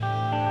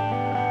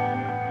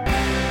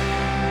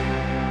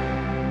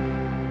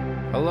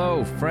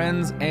Hello,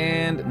 friends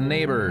and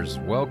neighbors.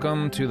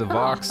 Welcome to the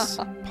Vox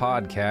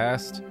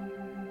podcast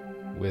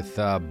with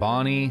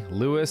Bonnie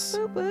Lewis,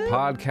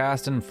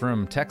 podcasting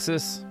from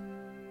Texas,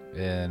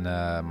 and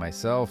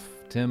myself,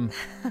 Tim,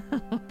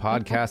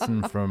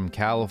 podcasting from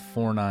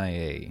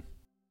California.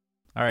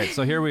 All right,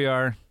 so here we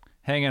are,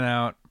 hanging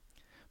out.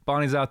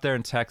 Bonnie's out there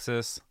in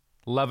Texas,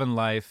 loving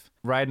life,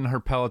 riding her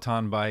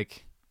Peloton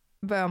bike.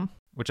 Boom.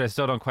 Which I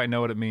still don't quite know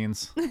what it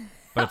means,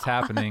 but it's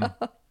happening.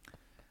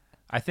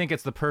 I think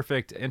it's the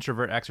perfect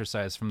introvert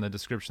exercise from the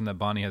description that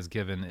Bonnie has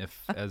given.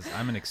 As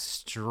I'm an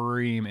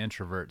extreme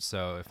introvert,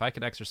 so if I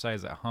could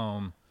exercise at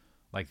home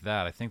like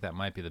that, I think that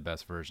might be the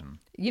best version.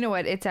 You know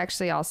what? It's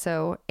actually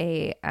also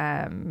a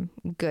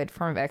good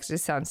form of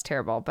exercise. Sounds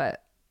terrible,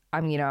 but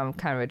I'm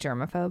kind of a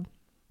germaphobe.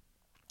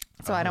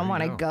 So I don't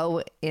want to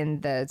go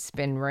in the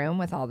spin room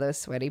with all those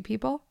sweaty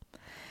people.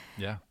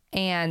 Yeah.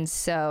 And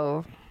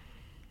so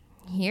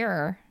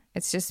here,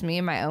 it's just me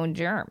and my own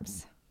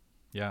germs.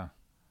 Yeah.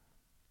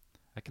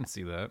 I can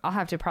see that. I'll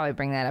have to probably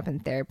bring that up in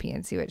therapy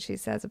and see what she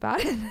says about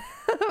it.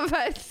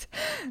 But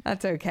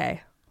that's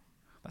okay.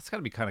 That's got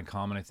to be kind of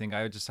common, I think.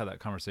 I just had that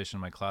conversation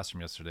in my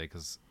classroom yesterday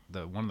because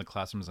one of the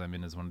classrooms I'm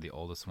in is one of the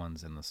oldest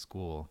ones in the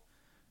school,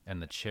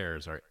 and the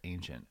chairs are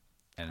ancient.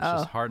 And it's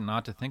just hard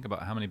not to think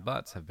about how many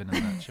butts have been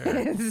in that chair.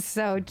 It's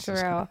so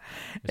true.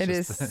 It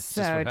is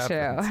so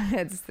true.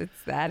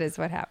 That is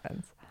what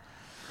happens.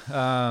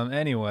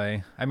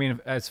 Anyway, I mean,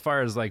 as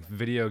far as like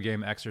video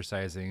game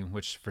exercising,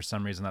 which for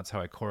some reason that's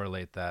how I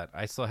correlate that,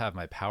 I still have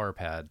my power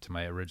pad to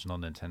my original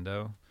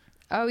Nintendo.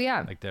 Oh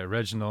yeah. Like the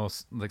original,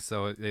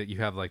 you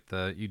have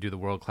you do the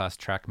world-class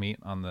track meet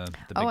on the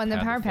big on the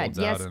power pad.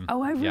 Yes.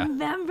 I yeah.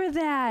 remember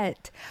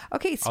that.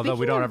 Okay. Although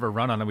we don't ever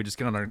run on it, we just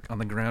get on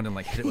the ground and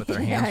like hit it with our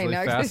hands really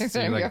fast.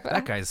 So you're like,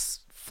 that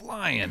guy's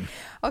flying.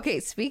 Okay.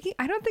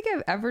 I don't think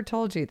I've ever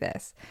told you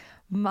this.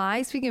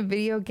 Speaking of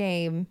video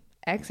game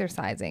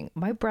exercising,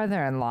 my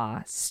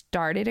brother-in-law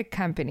started a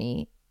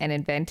company and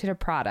invented a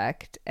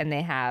product, and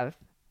they have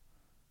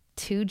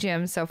 2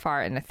 gyms so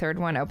far and a third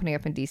one opening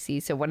up in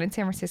DC. So one in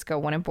San Francisco,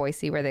 one in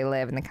Boise where they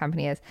live and the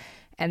company is,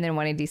 and then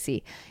one in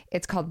DC.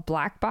 It's called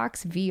Black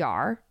Box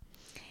VR,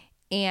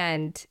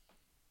 and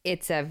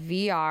it's a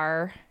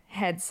VR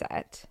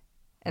headset,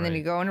 and then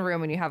you go in a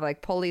room and you have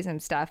like pulleys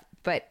and stuff,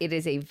 but it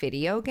is a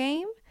video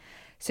game.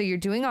 So you're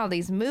doing all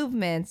these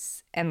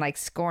movements and like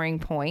scoring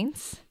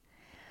points.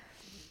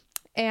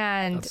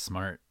 And that's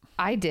smart.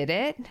 I did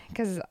it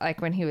because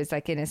like when he was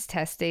like in his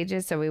test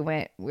stages, so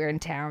we're in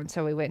town,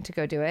 so we went to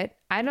go do it.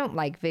 I don't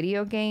like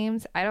video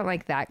games. I don't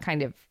like that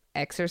kind of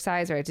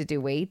exercise where I had to do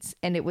weights,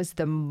 and it was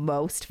the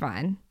most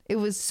fun.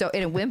 And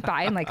it went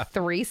by in like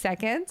 3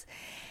 seconds.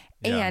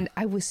 Yeah. And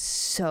I was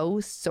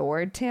so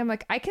sore, Tim.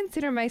 Like I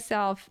consider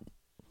myself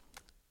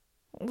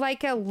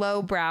like a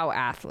lowbrow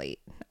athlete.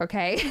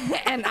 Okay.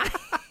 And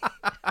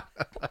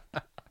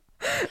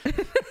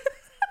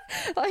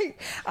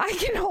like I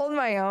can hold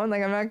my own,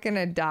 like I'm not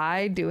gonna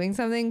die doing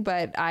something,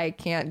 but I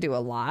can't do a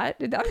lot.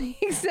 Did that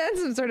make sense?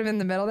 I'm sort of in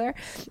the middle there.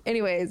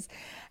 Anyways,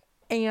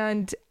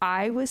 and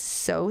I was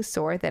so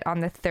sore that on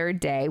the 3rd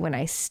day, when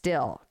I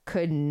still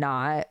could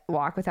not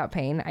walk without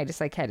pain, I just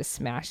like had to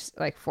smash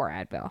like 4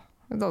 Advil.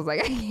 I was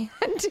like, I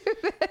can't do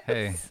this.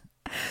 Hey,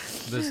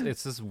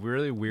 it's this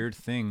really weird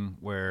thing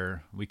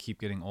where we keep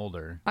getting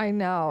older. I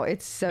know,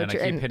 it's so true.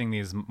 I keep hitting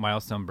these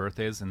milestone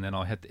birthdays, and then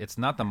I'll hit. It's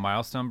not the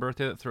milestone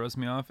birthday that throws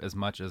me off as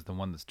much as the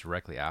one that's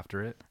directly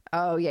after it.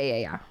 Oh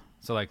yeah.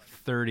 So like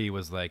 30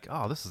 was like,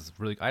 oh, this is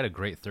really. I had a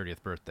great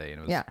 30th birthday,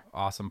 and it was an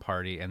awesome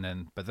party.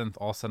 But then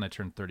all of a sudden I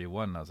turned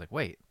 31, and I was like,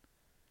 wait,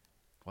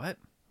 what?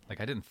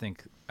 Like I didn't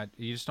think.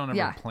 You just don't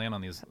ever plan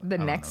on these. The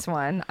next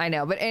one, I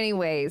know. But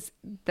anyways,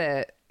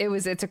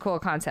 it's a cool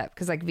concept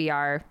because like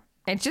VR.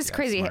 It's just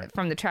crazy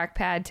from the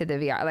trackpad to the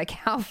VR, like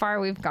how far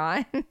we've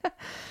gone.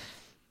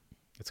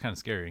 It's kind of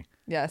scary.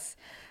 Yes.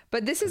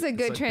 But this is a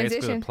good transition.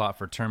 Basically the plot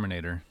for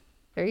Terminator.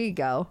 There you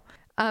go.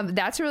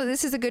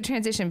 This is a good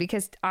transition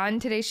because on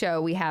today's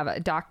show, we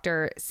have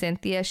Dr.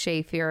 Cynthia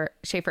Schaefer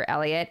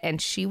Elliott, and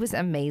she was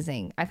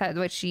amazing. I thought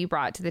what she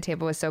brought to the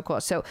table was so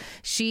cool. So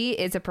she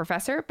is a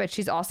professor, but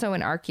she's also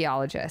an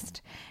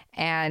archaeologist.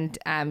 And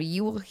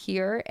you will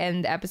hear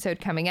in the episode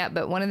coming up,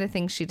 but one of the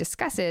things she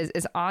discusses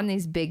is on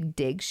these big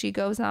digs she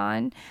goes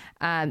on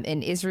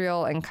in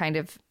Israel, and kind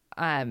of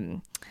does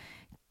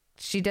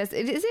she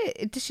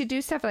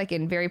do stuff like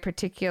in very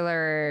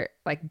particular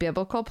like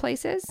biblical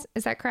places?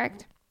 Is that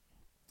correct?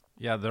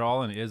 Yeah, they're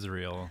all in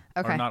Israel.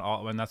 Okay. Or not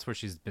all, and that's where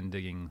she's been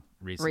digging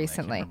recently. I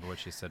can't remember what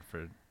she said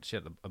she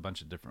had a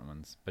bunch of different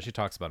ones, but she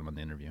talks about them in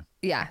the interview.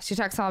 Yeah, she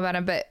talks all about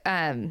them, but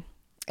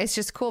it's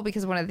just cool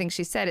because one of the things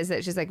she said is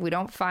that she's like, we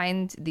don't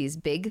find these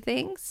big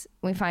things.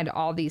 We find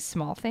all these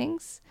small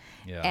things.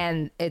 Yeah.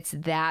 And it's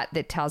that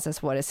tells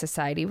us what a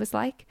society was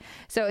like.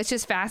 So it's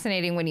just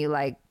fascinating when you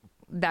like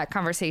that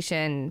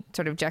conversation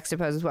sort of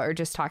juxtaposes what we're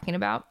just talking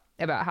about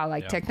how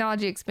like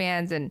technology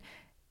expands and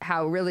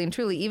how really and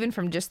truly, even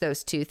from just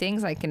those two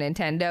things, like a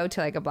Nintendo to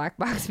like a black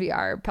box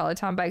VR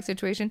Peloton bike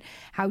situation,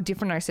 how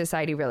different our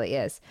society really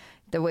is.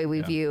 The way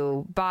we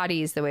view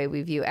bodies, the way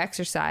we view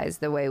exercise,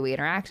 the way we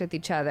interact with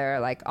each other,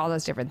 like all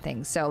those different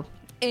things. So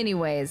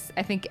anyways,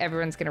 I think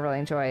everyone's going to really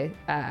enjoy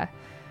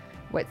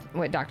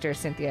what Dr.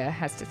 Cynthia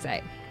has to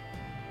say.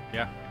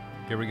 Yeah,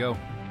 here we go.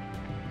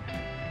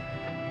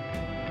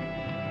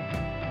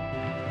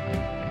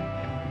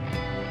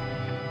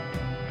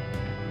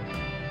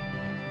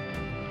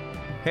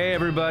 Hey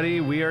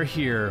everybody, we are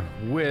here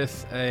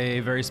with a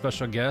very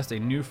special guest, a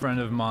new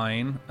friend of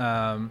mine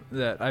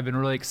that I've been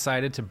really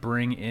excited to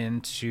bring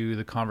into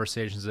the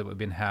conversations that we've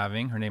been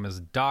having. Her name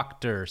is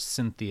Dr.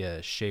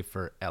 Cynthia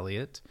Schaefer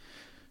Elliott.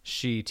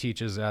 She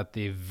teaches at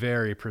the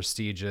very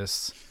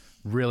prestigious,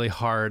 really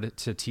hard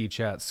to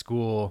teach at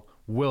school,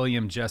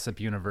 William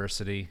Jessup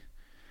University.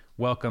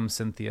 Welcome,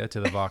 Cynthia, to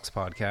the Vox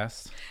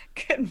podcast.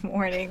 Good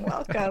morning.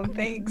 Welcome.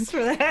 Thanks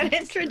for that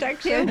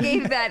introduction. He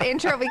gave that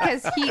intro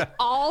because he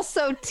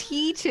also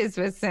teaches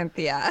with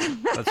Cynthia.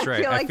 That's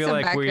right. I feel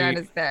like background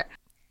is there.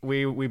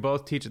 We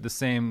both teach at the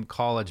same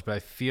college, but I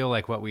feel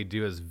like what we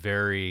do is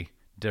very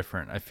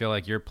different. I feel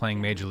like you're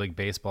playing Major League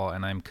Baseball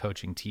and I'm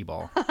coaching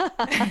T-ball.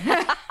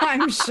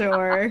 I'm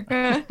sure.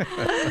 Oh,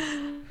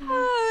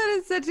 that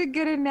is such a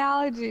good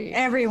analogy.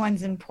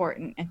 Everyone's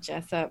important at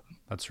Jessup.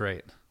 That's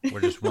right. We're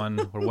just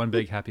we're one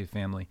big happy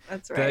family.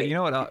 That's right. You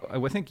know what? I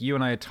think you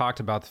and I had talked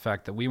about the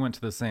fact that we went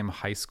to the same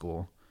high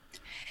school.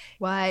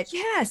 What?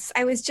 Yes,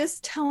 I was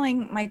just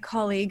telling my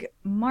colleague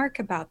Mark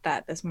about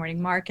that this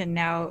morning. Mark, and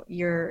now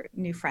your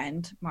new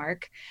friend,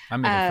 Mark.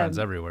 I'm making friends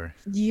everywhere.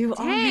 You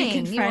are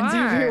making friends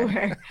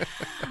everywhere.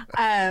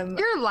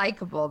 You're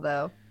likable,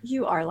 though.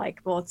 You are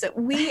likable. So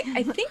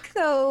I think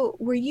though,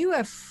 were you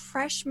a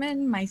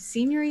freshman my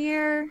senior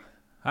year?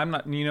 I'm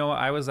not,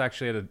 I was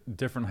actually at a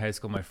different high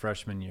school my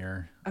freshman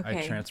year.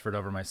 Okay. I transferred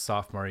over my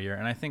sophomore year,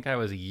 and I think I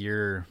was a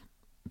year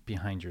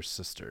behind your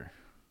sister.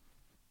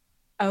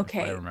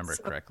 Okay. If I remember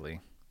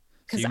correctly.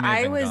 Because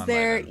I was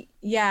there.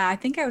 Yeah, I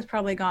think I was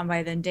probably gone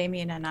by then.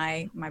 Damien and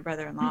I, my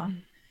brother-in-law,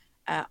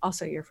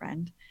 also your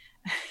friend.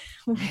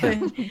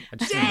 I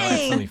just didn't know I had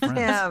so many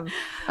friends.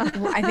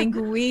 I think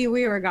we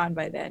were gone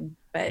by then.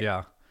 But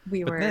yeah.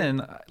 We were. But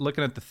then,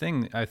 looking at the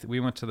thing, we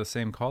went to the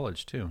same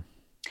college, too.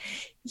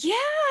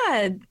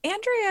 Yeah,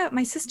 Andrea,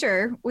 my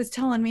sister, was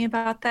telling me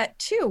about that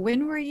too.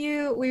 When were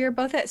you? We were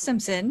both at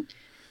Simpson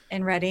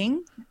in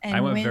Reading. And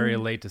I went very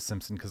late to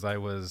Simpson because I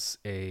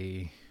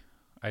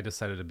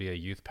decided to be a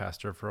youth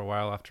pastor for a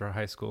while after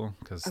high school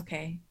because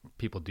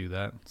people do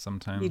that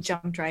sometimes. You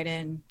jumped right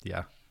in.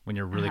 Yeah, when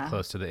you're really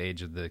close to the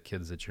age of the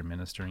kids that you're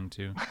ministering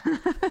to.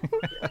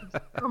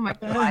 Oh my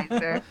God,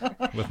 sir.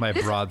 With my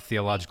broad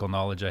theological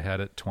knowledge I had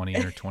at 20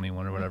 or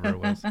 21 or whatever it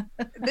was.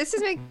 This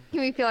is making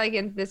me feel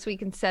like this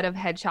week, instead of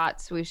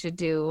headshots, we should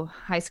do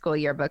high school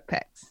yearbook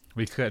pics.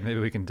 We could. Maybe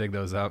we can dig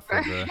those out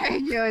for the...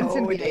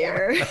 Oh,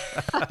 dear.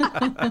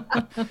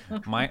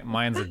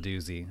 Mine's a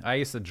doozy. I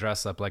used to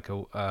dress up like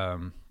a...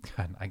 God,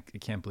 I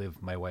can't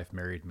believe my wife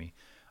married me.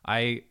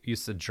 I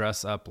used to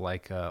dress up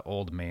like an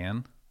old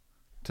man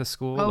to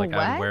school. Oh, like what?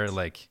 I would wear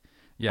like...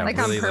 Yeah, like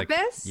really, on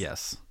purpose?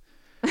 Yes.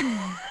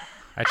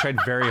 I tried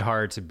very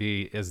hard to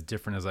be as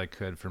different as I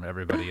could from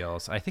everybody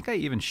else. I think I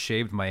even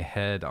shaved my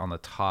head on the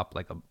top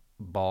like I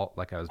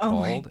was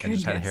bald, and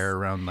just had hair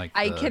around like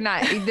I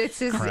cannot.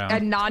 This is crown. a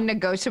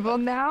non-negotiable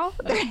now.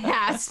 There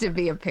has to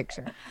be a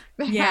picture.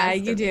 Yeah,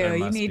 you do. There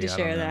You must need be, to I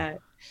share don't know.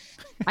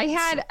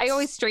 that. I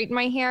always straighten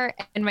my hair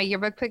in my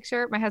yearbook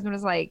picture. My husband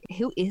was like,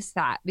 "Who is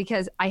that?"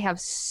 Because I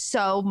have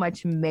so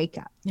much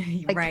makeup,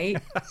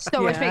 Right?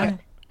 so much makeup.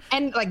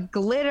 And like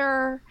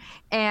glitter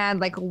and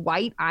like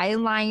white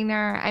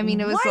eyeliner. I mean,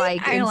 it was White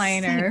like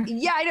eyeliner.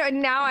 Yeah, I know.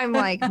 And now I'm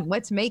like,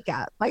 what's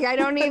makeup? Like, I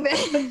don't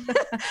even.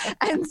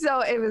 And so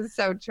it was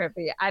so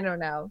trippy. I don't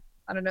know.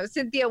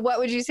 Cynthia, what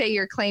would you say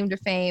your claim to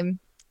fame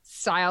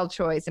style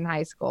choice in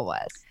high school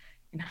was?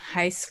 In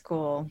high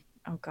school.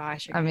 Oh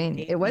gosh. I mean,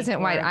 it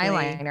wasn't white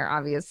eyeliner,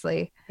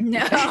 obviously.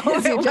 No,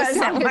 Because it you just wasn't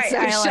sounded white so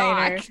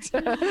eyeliner.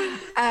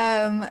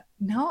 shocked.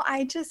 No,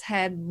 I just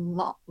had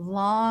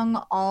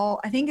long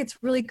I think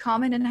it's really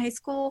common in high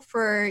school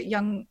for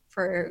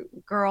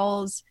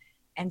girls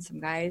and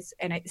some guys,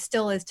 and it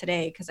still is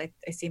today because I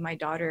see my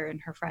daughter and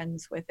her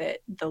friends with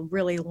it, the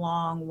really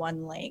long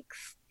one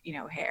length,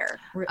 hair.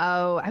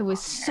 Oh, I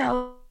was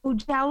so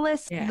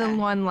jealous of the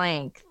one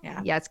length.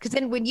 Yeah. Yes, because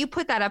then when you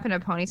put that up in a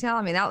ponytail,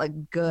 I mean, that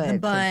looked good. The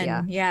bun.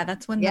 Cynthia. Yeah,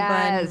 that's when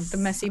the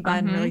messy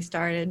bun really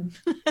started.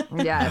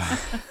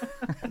 Yes.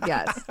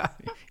 Yes.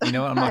 You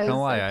know what? I'm not gonna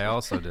lie. I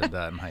also did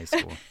that in high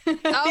school.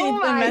 Oh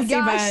The my messy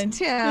gosh, bun.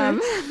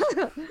 Tim.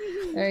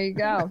 There you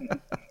go.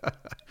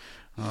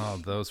 Oh,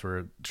 those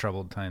were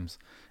troubled times.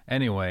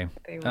 Anyway,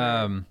 They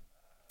were.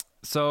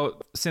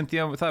 so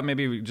Cynthia, we thought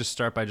maybe we just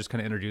start by just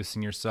kind of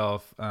introducing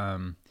yourself.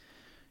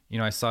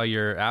 I saw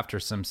after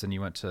Simpson,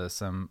 you went to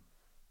some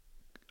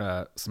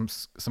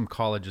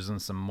colleges in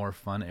some more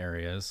fun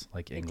areas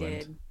like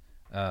England.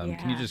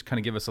 Can you just kind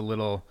of give us a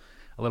little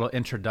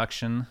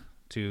introduction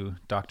to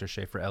Dr.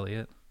 Schaefer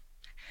Elliott?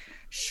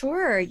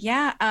 Sure.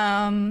 Yeah.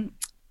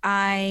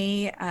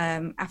 I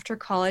after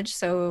college,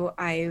 so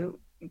I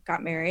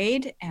got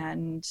married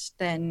and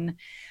then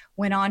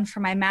went on for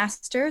my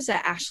master's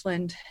at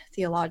Ashland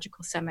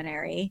Theological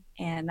Seminary,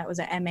 and that was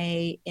an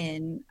MA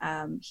in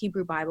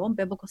Hebrew Bible and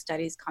Biblical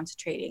Studies,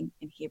 concentrating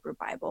in Hebrew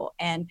Bible.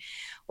 And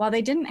while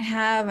they didn't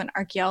have an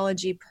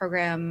archaeology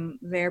program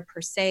there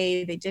per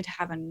se, they did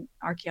have an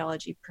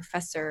archaeology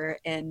professor,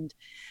 and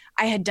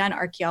I had done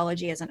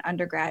archaeology as an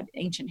undergrad,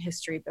 ancient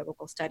history,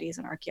 biblical studies,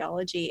 and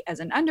archaeology as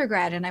an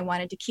undergrad, and I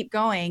wanted to keep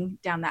going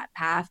down that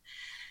path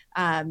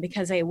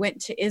because I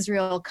went to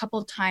Israel a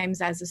couple times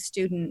as a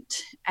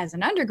student, as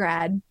an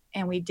undergrad,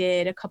 and we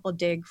did a couple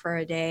dig for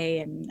a day,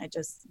 and I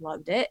just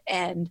loved it.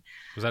 And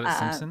Was that at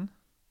Simpson?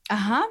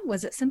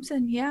 was it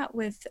Simpson? Yeah,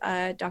 with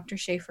Dr.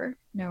 Schaefer,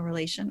 no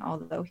relation,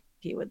 although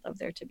he would love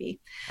there to be.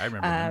 I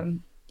remember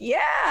him.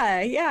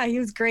 Yeah, he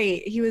was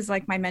great. He was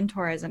like my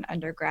mentor as an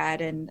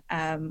undergrad, and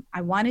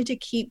I wanted to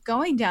keep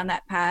going down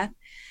that path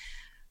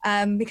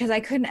because I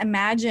couldn't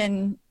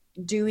imagine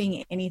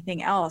doing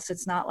anything else.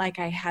 It's not like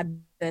I had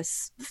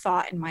this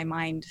thought in my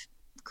mind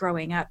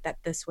growing up that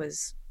this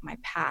was my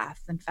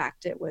path. In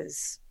fact, I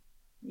was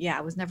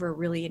never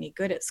really any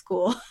good at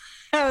school.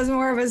 I was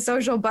more of a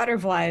social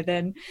butterfly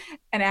than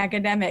an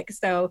academic.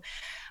 So,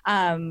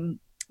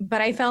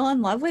 but I fell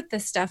in love with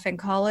this stuff in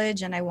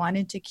college, and I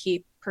wanted to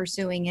keep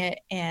pursuing it.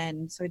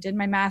 And so I did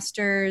my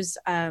master's,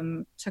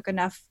 took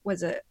enough,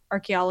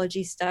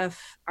 archaeology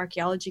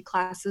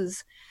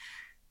classes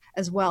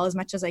as well, as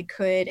much as I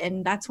could.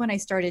 And that's when I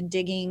started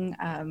digging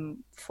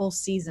full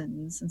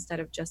seasons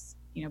instead of just,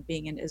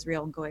 being in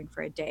Israel and going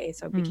for a day.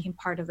 So I became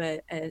part of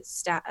a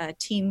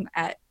team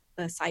at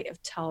the site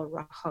of Tel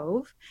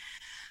Rahov,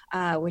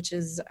 which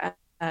is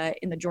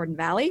in the Jordan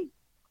Valley,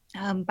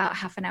 about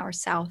half an hour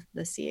south of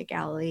the Sea of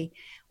Galilee,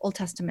 Old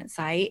Testament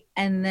site.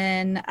 And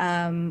then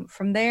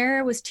from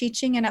there, was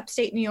teaching in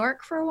upstate New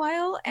York for a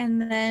while, and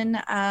then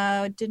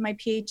did my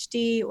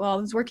PhD. Well, I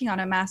was working on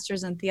a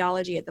master's in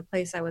theology at the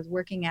place I was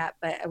working at,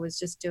 but I was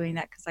just doing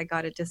that because I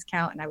got a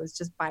discount, and I was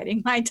just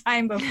biding my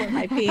time before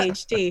my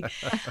PhD.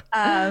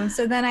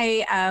 So then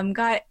I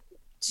got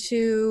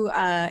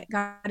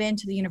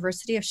into the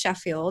University of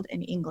Sheffield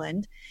in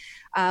England,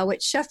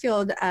 which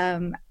Sheffield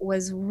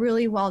was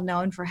really well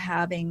known for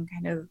having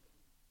kind of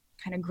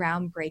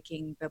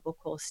groundbreaking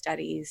biblical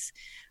studies.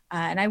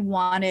 And I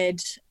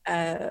wanted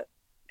a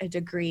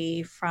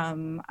degree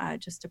from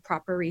just a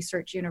proper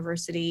research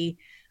university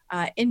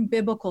in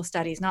biblical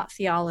studies, not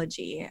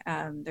theology.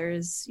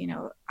 There's,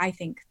 I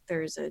think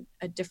there's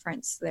a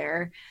difference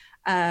there.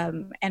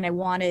 And I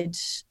wanted,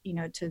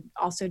 to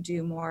also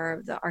do more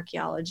of the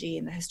archaeology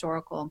and the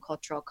historical and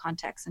cultural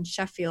context. And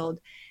Sheffield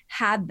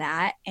had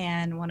that.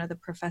 And one of the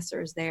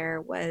professors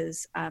there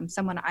was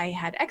someone I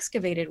had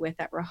excavated with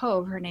at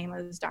Rahov. Her name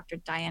was Dr.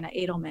 Diana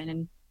Edelman,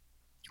 and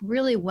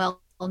really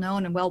well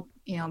known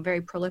and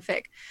very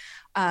prolific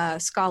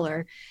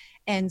scholar.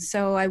 And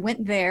so I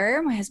went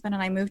there. My husband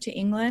and I moved to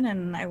England,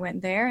 and I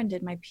went there and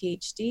did my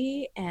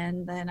PhD.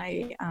 And then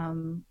I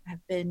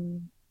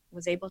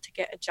was able to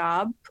get a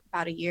job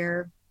about a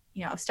year.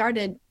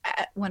 Started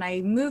when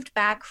I moved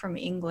back from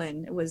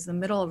England. It was the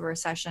middle of a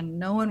recession.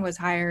 No one was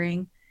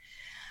hiring.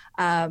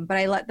 But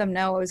I let them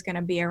know I was going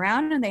to be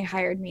around, and they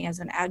hired me as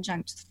an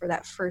adjunct for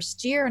that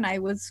first year. And I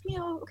was,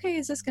 okay,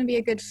 is this going to be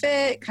a good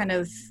fit? Kind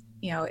of,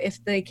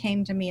 if they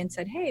came to me and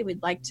said, hey,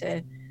 we'd like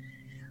to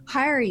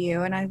hire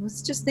you. And I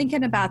was just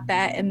thinking about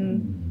that.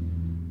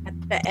 And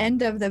at the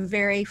end of the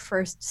very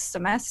first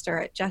semester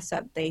at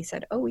Jessup, they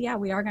said, oh yeah,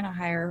 we are going to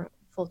hire a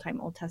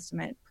full-time Old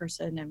Testament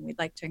person, and we'd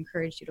like to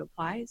encourage you to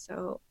apply.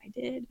 So I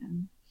did,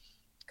 and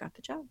got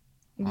the job.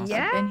 Awesome.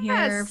 I've been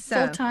here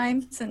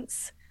full-time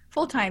since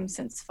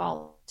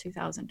fall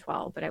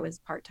 2012, but I was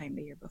part-time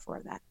the year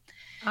before that.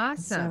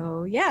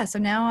 Awesome. So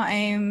now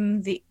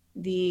I'm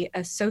the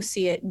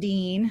associate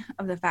dean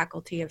of the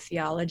Faculty of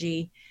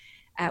Theology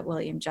at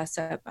William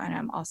Jessup, and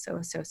I'm also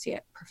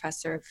associate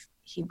professor of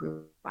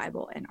Hebrew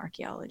Bible and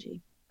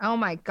archaeology. Oh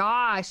my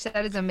gosh,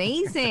 that is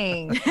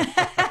amazing.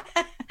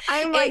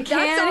 I'm like, it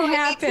can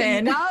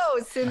happen.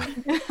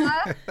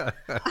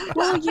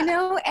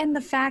 Well, and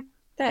the fact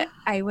that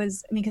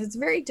because it's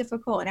very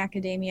difficult in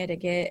academia to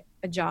get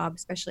a job,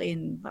 especially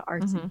in the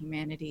arts and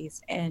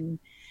humanities, and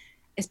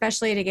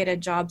especially to get a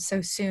job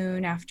so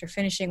soon after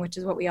finishing, which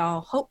is what we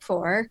all hope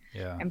for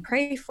and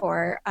pray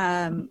for.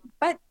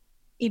 But,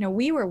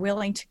 we were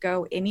willing to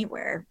go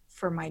anywhere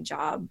for my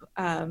job.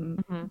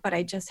 But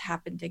I just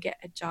happened to get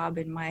a job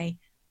in my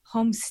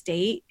home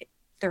state,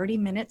 30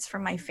 minutes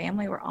from my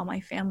family, where all my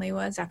family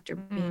was after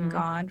being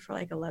gone for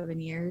like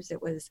 11 years.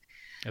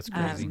 That's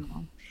crazy.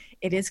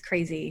 It is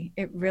crazy.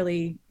 It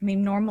really,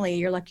 normally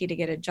you're lucky to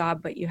get a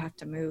job, but you have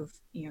to move,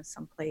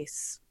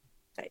 someplace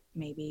that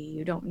maybe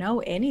you don't know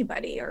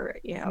anybody, or,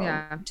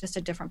 just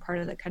a different part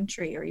of the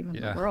country or even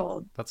the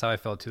world. That's how I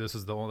felt too. That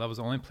was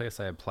the only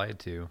place I applied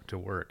to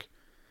work,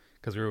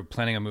 because we were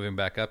planning on moving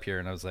back up here.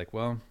 And I was like,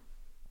 well,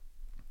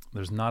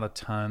 there's not a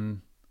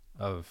ton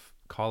of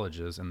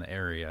colleges in the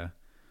area.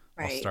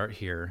 I'll Right. start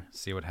here,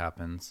 see what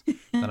happens.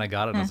 Then I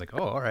got it and I was like,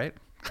 oh, all right.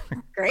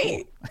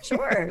 Great.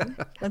 Sure.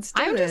 Let's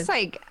do I'm this. just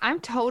like, I'm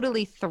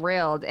totally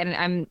thrilled.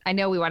 And I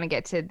know we want to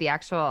get to the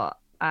actual,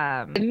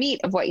 The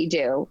meat of what you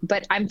do,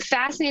 but I'm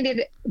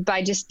fascinated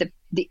by just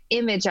the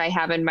image I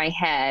have in my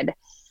head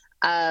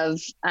of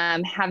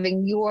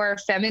having your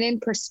feminine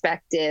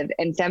perspective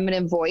and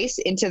feminine voice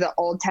into the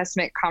Old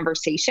Testament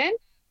conversation.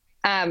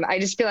 I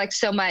just feel like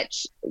so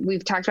much,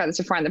 we've talked about this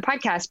before on the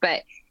podcast,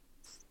 but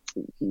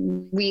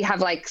we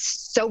have like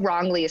so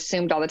wrongly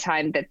assumed all the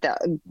time that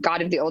the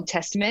God of the Old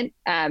Testament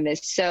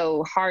is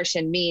so harsh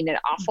and mean and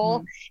awful.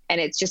 Mhm.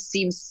 And it just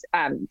seems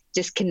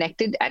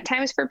disconnected at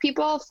times for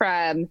people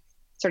from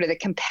sort of the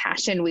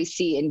compassion we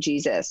see in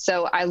Jesus.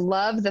 So I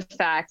love the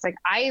fact, like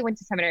I went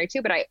to seminary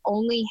too, but I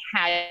only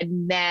had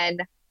men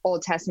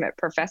Old Testament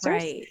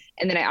professors. Right.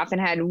 And then I often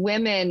had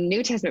women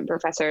New Testament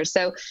professors.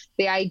 So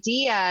the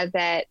idea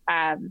that,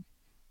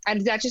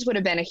 and that just would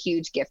have been a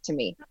huge gift to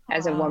me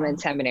as a woman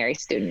seminary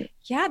student.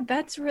 Yeah,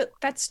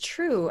 that's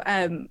true.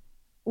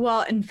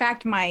 Well, in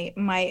fact,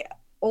 my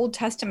Old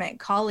Testament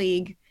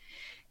colleague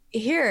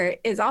here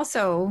is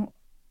also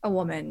a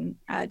woman,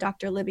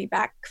 Dr. Libby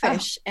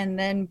Backfish. And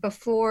then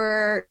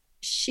before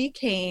she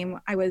came,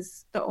 I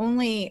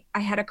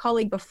had a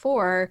colleague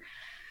before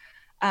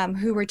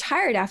who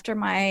retired after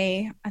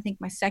I think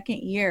my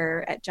second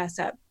year at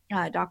Jessup,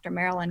 Dr.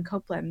 Marilyn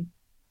Copeland.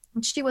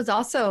 She was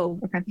also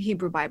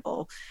Hebrew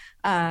Bible.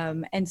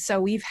 And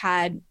so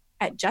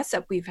at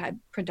Jessup, we've had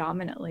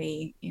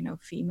predominantly,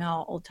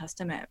 female Old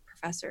Testament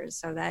professors.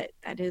 So that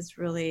is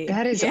really.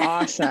 That is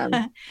awesome.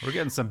 We're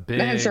getting some big,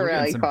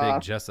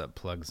 big Jessup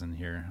plugs in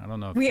here. I don't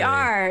know if we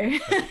are.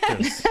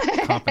 There's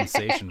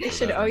compensation for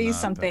Should that owe or you not,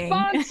 something.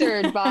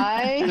 Sponsored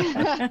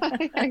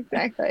by.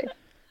 Exactly.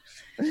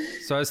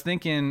 So I was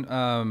thinking,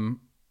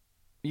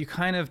 you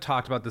kind of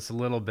talked about this a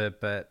little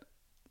bit, but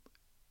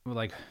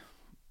like,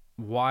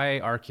 why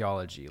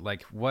archaeology?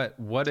 Like,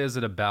 what is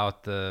it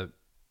about that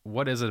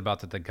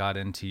got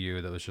into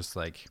you that was just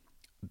like,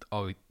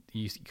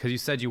 because you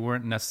said you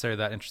weren't necessarily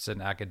that interested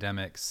in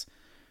academics,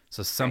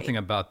 so something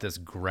about this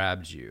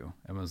grabbed you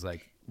and was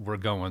like, we're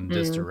going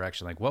this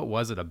direction. Like, what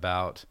was it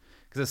about?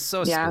 Because it's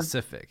so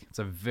specific. It's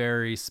a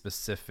very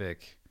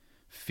specific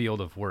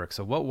field of work.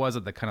 So what was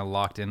it that kind of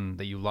locked in,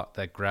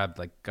 that grabbed,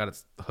 like got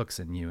its hooks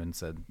in you and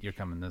said, you're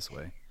coming this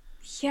way?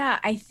 Yeah,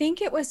 I think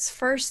it was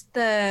first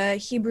the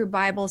Hebrew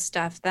Bible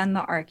stuff, then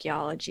the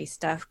archaeology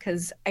stuff.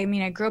 Because I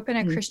grew up in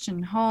a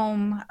Christian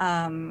home.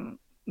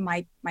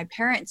 My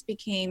parents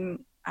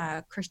became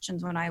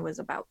Christians when I was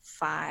about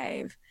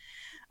 5,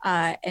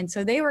 and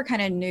so they were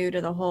kind of new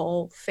to the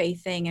whole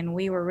faith thing. And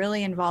we were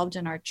really involved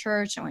in our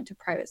church. I went to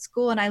private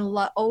school, and I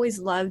always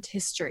loved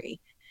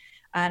history,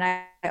 and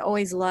I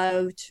always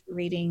loved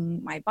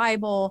reading my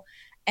Bible.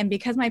 And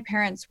because my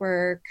parents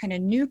were kind of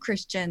new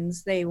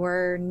Christians, they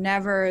were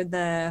never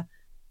the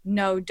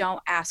no, don't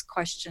ask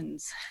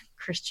questions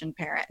Christian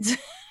parents.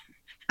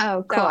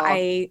 Oh, cool. So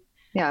I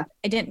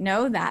didn't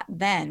know that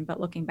then,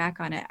 but looking back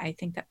on it, I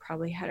think that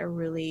probably had a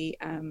really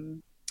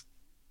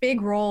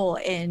big role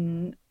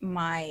in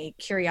my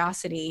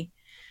curiosity,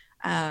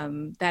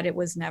 that it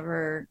was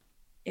never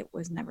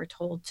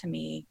told to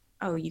me,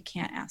 oh, you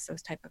can't ask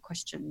those type of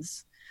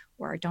questions,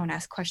 or don't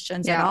ask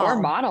questions at all.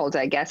 Or modeled,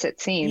 I guess it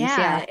seems.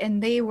 Yeah,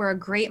 and they were a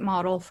great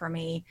model for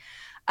me.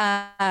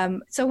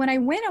 So when I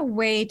went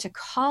away to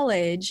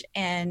college,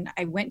 and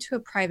I went to a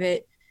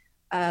private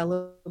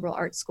liberal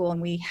arts school,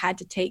 and we had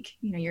to take,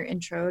 your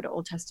intro to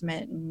Old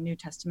Testament and New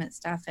Testament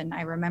stuff. And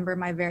I remember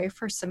my very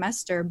first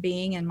semester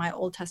being in my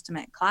Old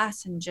Testament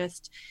class and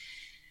just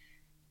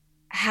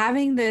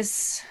having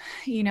this,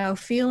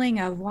 feeling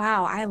of,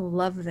 wow, I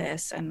love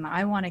this and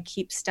I want to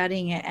keep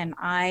studying it. And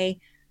I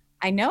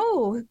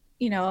know,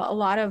 a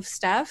lot of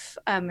stuff.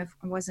 If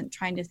I wasn't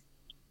I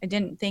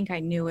didn't think I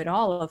knew it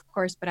all, of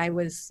course, but I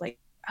was like,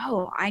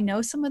 oh, I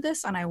know some of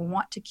this and I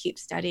want to keep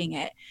studying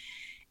it.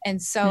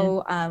 And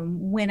so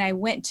when I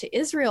went to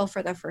Israel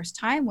for the first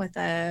time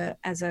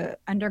as a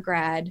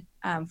undergrad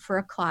for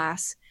a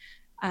class,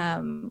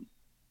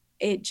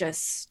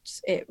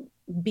 it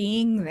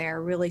being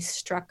there really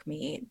struck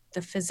me, the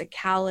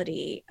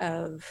physicality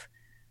of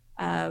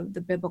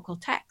the biblical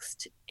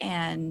text.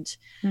 And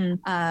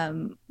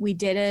we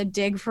did a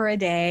dig for a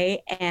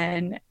day,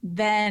 and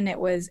then it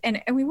was,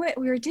 and we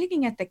were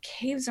digging at the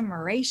caves of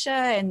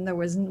Moratia,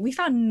 and we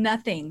found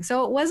nothing.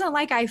 So it wasn't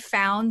like I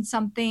found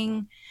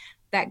something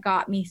that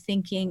got me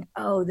thinking,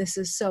 oh, this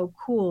is so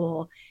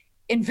cool.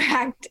 In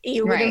fact,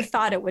 you would have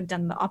thought it would have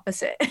done the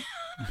opposite.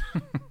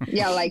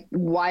 Yeah, like,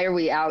 why are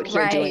we out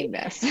here doing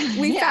this?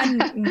 We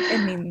found,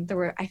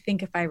 I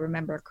think if I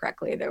remember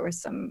correctly, there was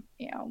some,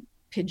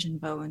 pigeon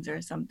bones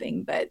or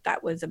something, but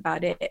that was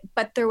about it.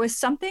 But there was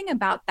something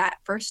about that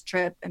first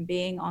trip and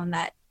being on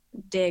that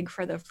dig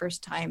for the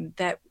first time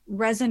that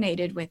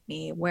resonated with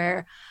me,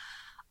 where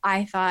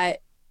I thought,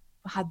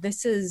 wow,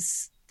 this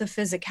is the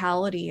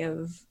physicality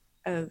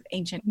of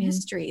ancient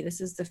history.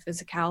 This is the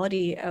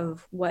physicality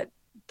of what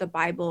the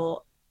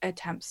Bible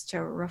attempts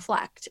to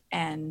reflect.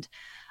 And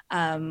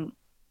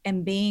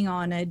and being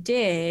on a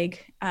dig,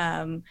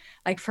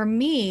 like for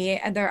me,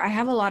 I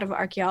have a lot of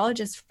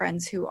archaeologist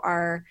friends who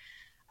are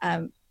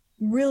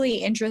really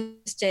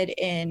interested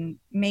in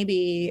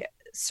maybe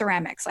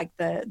ceramics, like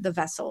the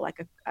vessel,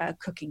 like a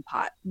cooking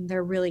pot.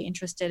 They're really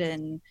interested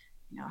in,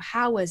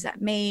 how was that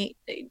made,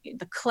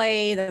 the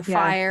clay, the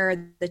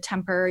fire, the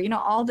temper,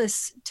 all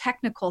this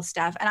technical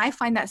stuff. And I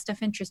find that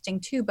stuff interesting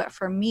too. But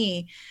for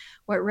me,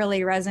 what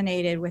really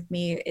resonated with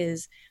me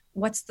is,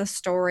 what's the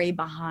story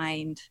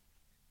behind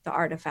the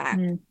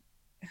artifact?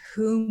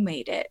 Who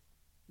made it?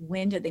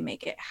 When did they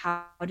make it?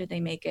 How did they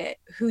make it?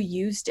 Who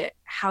used it?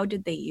 How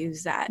did they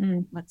use that?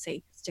 Let's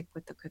say, stick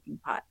with the cooking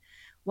pot.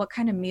 What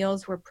kind of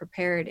meals were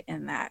prepared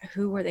in that?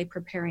 Who were they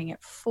preparing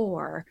it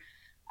for?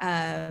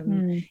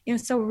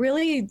 So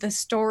really the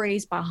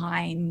stories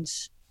behind,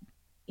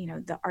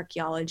 the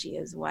archaeology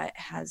is what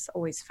has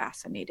always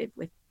fascinated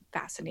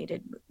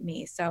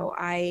me. So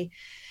I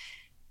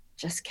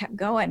just kept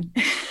going.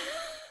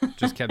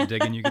 Just kept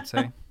digging, you could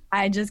say.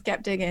 I just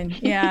kept digging.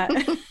 Yeah.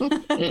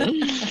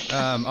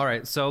 All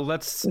right. So I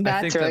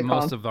think really that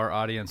most cool. of our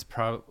audience,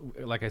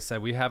 like I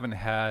said, we haven't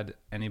had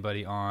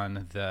anybody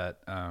on that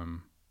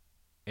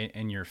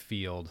in your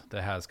field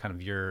that has kind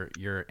of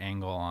your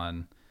angle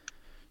on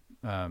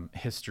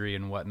history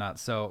and whatnot.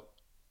 So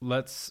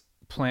let's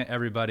plant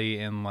everybody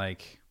in,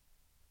 like,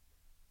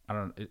 I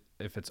don't know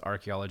if it's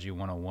archaeology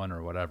 101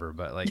 or whatever,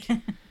 but like,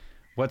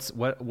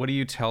 what do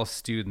you tell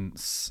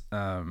students?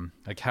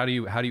 Like, how do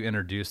you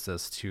introduce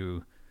this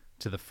to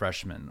the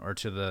freshman, or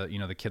to the,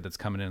 the kid that's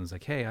coming in and is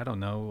like, hey, I don't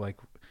know, like,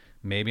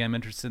 maybe I'm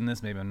interested in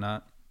this, maybe I'm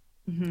not.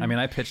 I mean,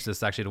 I pitched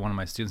this actually to one of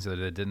my students the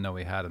other day that didn't know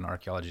we had an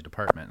archaeology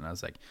department. And I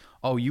was like,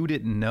 oh, you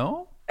didn't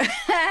know?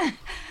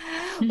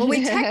 Well,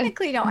 we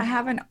technically don't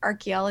have an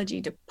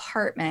archaeology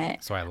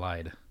department. So I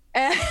lied.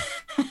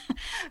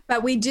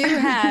 But we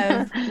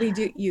have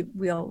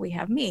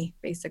me,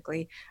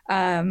 basically,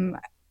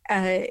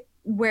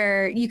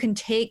 where you can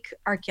take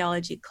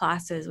archaeology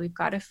classes. We've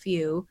got a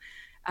few,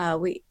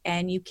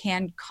 and you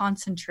can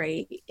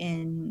concentrate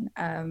in,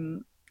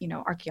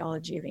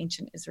 archaeology of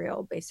ancient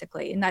Israel,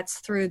 basically. And that's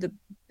through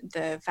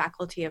the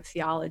Faculty of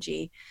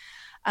Theology.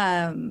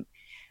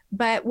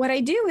 But what I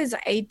do is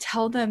I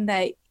tell them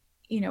that,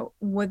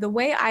 the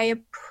way I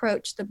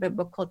approach the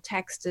biblical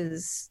text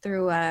is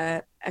through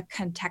a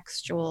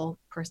contextual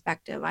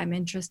perspective. I'm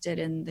interested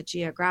in the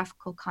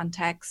geographical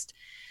context,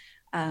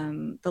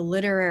 the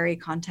literary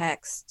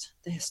context,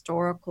 the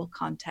historical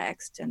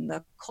context, and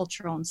the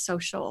cultural and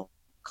social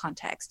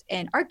context.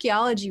 And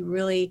archaeology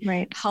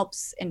really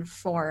helps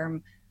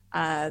inform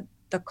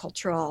the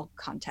cultural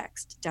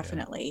context,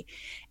 definitely.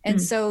 Yeah.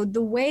 And so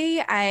the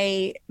way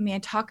I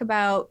talk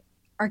about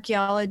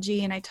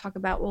archaeology, and I talk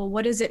about, well,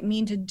 what does it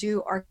mean to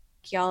do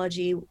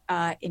archaeology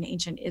in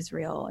ancient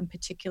Israel, in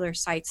particular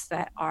sites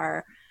that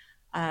are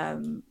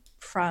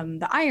from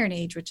the Iron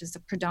Age, which is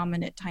the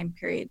predominant time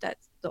period that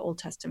the Old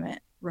Testament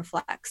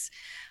reflects.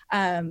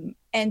 And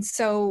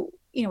so,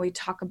 we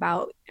talk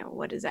about,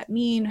 what does that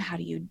mean? How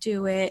do you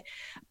do it?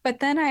 But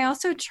then I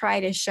also try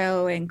to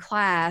show in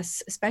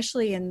class,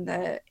 especially in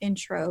the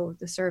intro,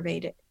 the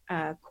surveyed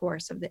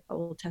course of the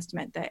Old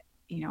Testament that,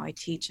 I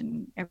teach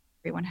and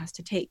everyone has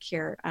to take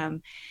here,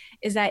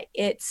 is that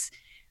it's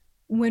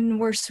when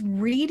we're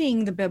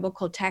reading the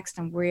biblical text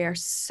and we are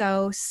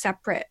so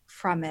separated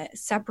from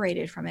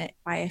it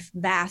by a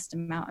vast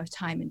amount of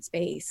time and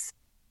space.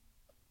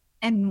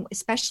 And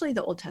especially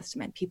the Old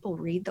Testament, people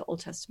read the Old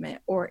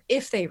Testament, or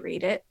if they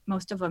read it,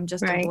 most of them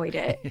just avoid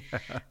it.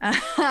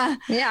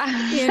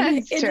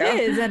 It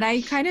is. And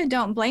I kind of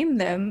don't blame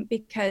them,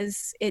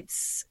 because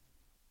it's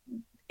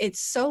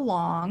so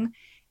long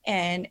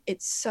and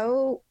it's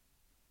so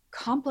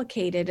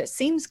complicated. It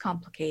seems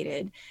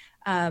complicated.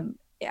 I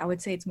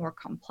would say it's more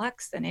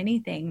complex than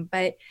anything,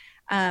 but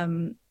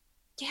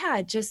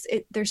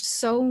there's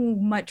so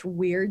much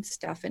weird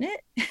stuff in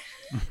it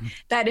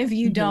that if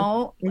you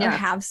don't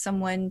have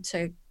someone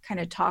to kind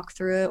of talk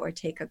through it or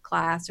take a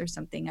class or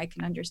something, I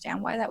can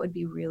understand why that would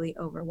be really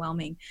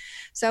overwhelming.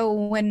 So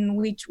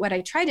what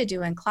I try to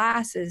do in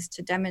class is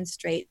to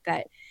demonstrate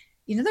that,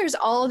 there's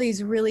all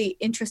these really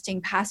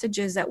interesting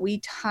passages that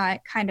we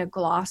kind of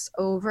gloss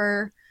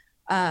over,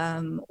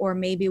 or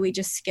maybe we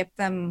just skip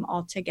them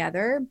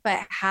altogether,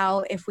 but how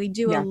if we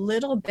do a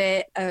little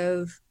bit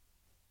of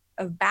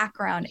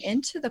background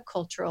into the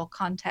cultural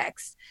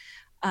context,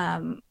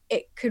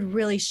 it could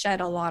really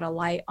shed a lot of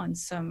light on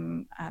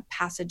some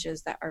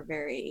passages that are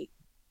very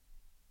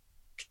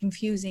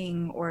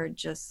confusing, or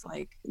just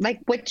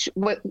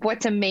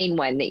what's a main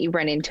one that you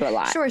run into a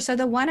lot? Sure. So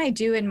the one I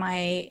do in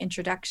my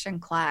introduction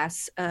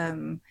class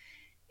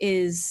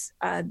is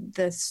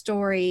the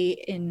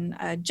story in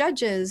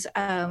Judges,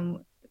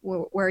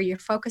 where you're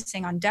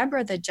focusing on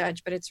Deborah the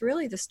judge, but it's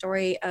really the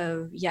story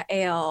of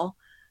Yael,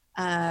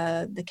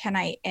 the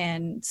Kenite,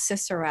 and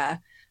Sisera,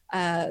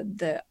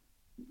 the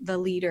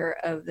leader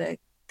of the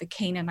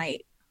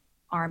Canaanite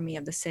army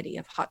of the city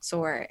of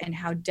Hatzor, and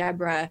how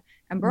Deborah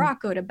and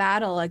Barak go to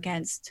battle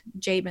against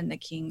Jabin, the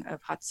king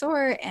of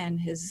Hatzor, and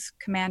his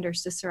commander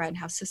Sisera, and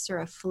how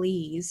Sisera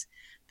flees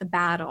the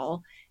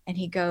battle, and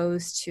he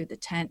goes to the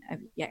tent of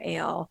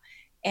Yael,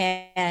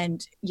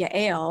 and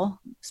Yael,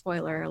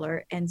 spoiler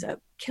alert, ends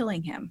up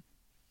killing him.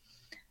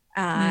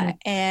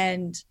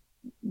 And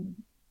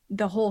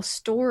the whole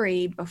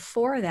story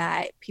before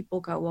that, people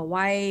go, well,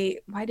 why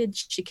did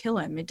she kill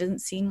him? It doesn't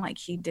seem like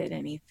he did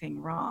anything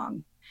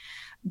wrong.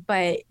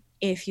 But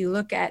if you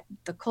look at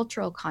the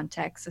cultural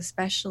context,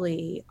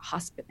 especially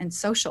and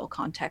social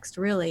context,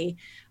 really,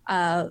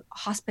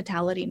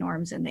 hospitality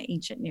norms in the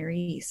ancient Near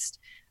East,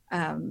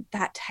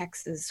 that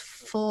text is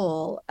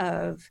full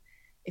of,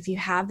 if you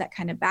have that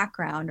kind of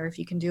background, or if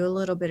you can do a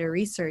little bit of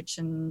research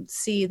and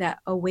see that,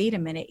 oh, wait a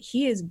minute,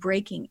 he is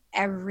breaking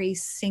every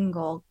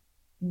single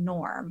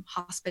norm,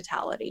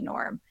 hospitality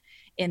norm,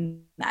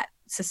 in that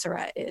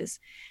Sisera is.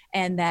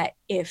 And that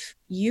if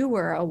you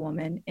were a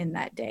woman in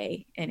that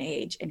day and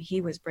age and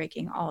he was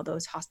breaking all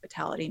those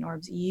hospitality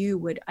norms, you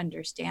would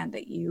understand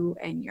that you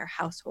and your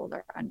household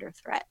are under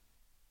threat.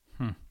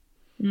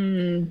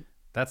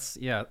 That's,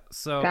 yeah.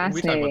 So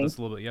we talked about this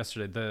a little bit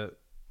yesterday.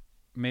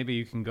 Maybe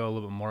you can go a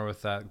little bit more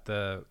with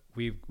that.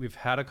 We've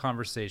had a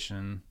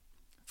conversation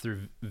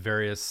through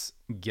various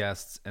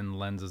guests and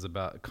lenses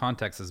about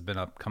context has been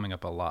coming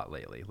up a lot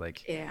lately.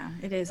 Like, yeah,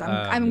 it is.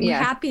 I'm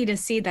happy to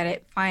see that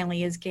it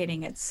finally is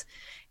getting its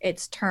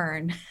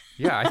turn.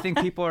 Yeah, I think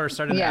people are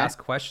starting to ask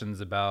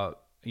questions about,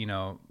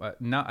 now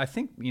I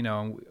think,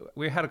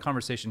 we had a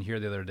conversation here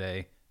the other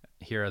day,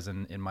 here as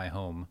in my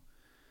home,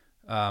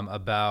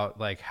 about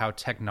like how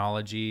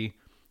technology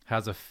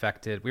has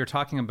affected. We were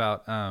talking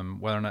about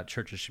whether or not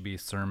churches should be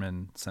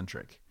sermon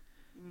centric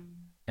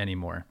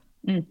anymore.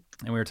 And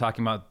we were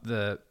talking about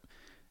the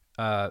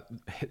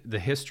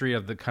history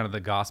of the kind of the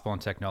gospel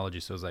and technology.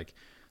 So it was like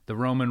the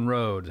Roman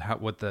road,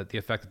 what the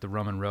effect that the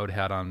Roman road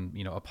had on,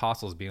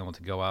 apostles being able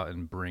to go out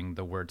and bring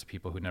the word to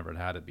people who never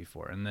had it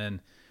before. And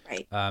then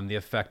the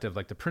effect of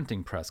like the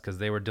printing press, because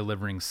they were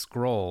delivering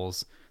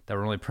scrolls that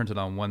were only printed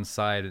on one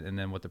side. And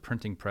then what the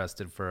printing press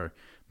did for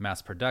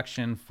mass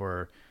production,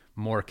 for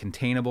more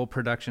containable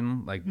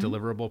production, like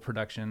deliverable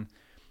production.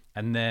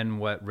 And then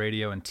what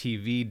radio and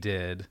TV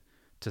did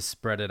to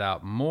spread it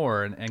out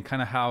more, and kind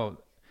of how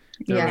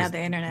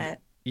the internet.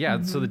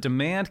 So the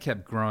demand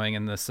kept growing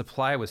and the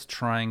supply was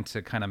trying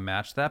to kind of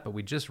match that. But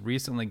we just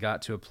recently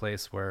got to a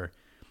place where,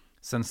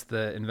 since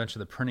the invention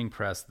of the printing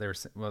press,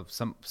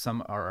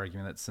 some are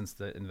arguing that since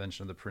the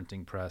invention of the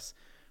printing press,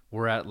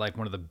 we're at like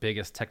one of the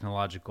biggest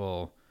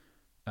technological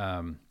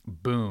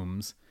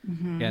booms,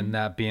 and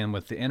that being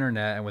with the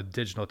internet and with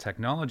digital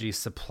technology,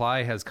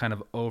 supply has kind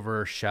of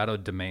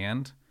overshadowed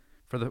demand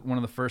for one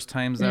of the first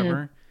times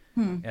ever.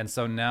 And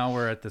so now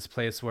we're at this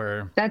place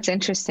where that's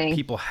interesting.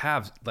 People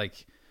have,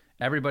 like,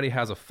 everybody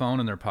has a phone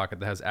in their pocket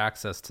that has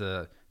access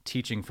to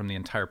teaching from the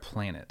entire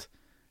planet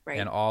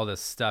and all this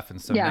stuff. And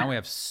so now we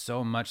have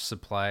so much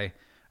supply.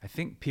 I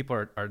think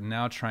people are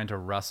now trying to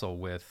wrestle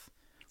with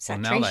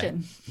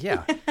saturation.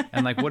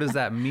 And like, what does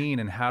that mean?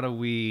 And how do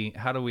we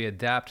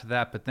adapt to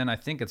that? But then I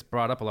think it's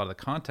brought up a lot of the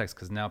context,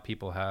 because now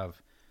people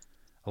have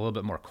a little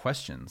bit more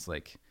questions.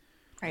 Like,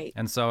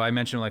 and so I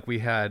mentioned, like, we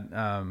had,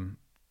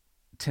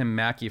 Tim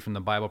Mackey from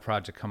the Bible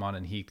Project come on,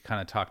 and he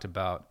kind of talked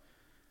about,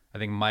 I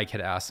think Mike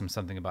had asked him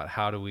something about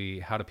how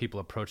do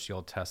people approach the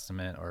Old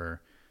Testament,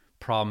 or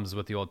problems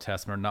with the Old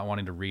Testament, or not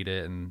wanting to read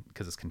it and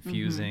because it's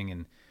confusing.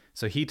 And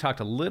so he talked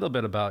a little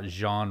bit about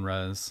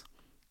genres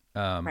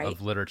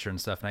of literature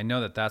and stuff. And I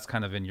know that that's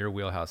kind of in your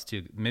wheelhouse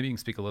too. Maybe you can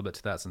speak a little bit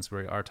to that, since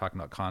we are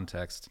talking about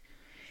context.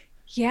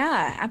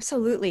 Yeah,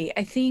 absolutely.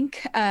 I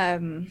think,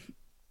 and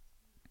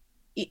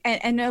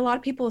a lot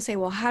of people will say,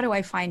 well, how do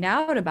I find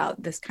out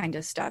about this kind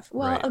of stuff?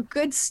 Well, a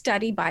good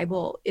study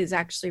Bible is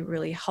actually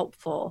really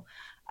helpful.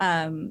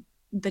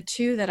 The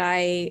two that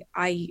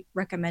I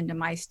recommend to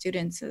my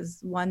students is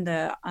one,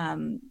 the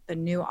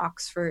New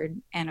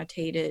Oxford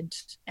Annotated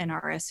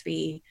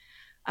NRSV.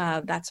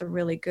 That's a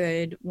really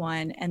good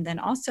one. And then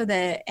also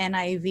the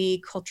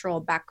NIV Cultural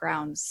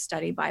Backgrounds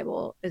Study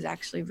Bible is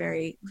actually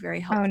very, very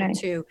helpful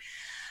too.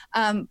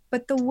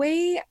 But the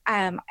way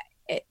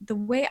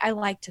I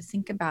like to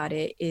think about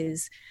it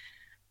is,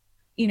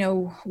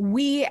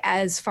 we,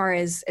 as far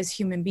as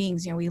human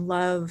beings, we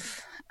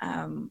love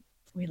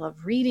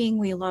reading,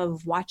 we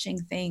love watching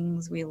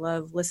things, we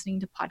love listening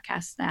to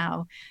podcasts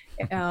now,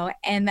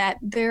 and that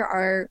there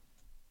are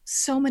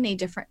so many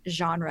different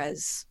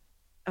genres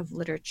of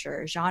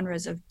literature,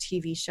 genres of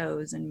TV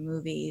shows and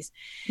movies.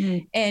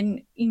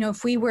 And,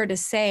 if we were to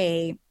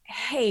say,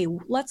 hey,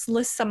 let's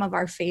list some of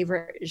our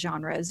favorite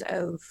genres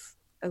of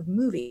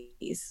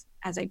movies,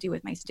 as I do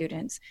with my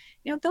students,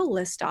 they'll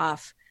list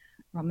off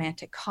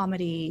romantic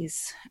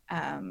comedies,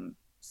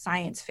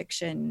 science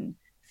fiction,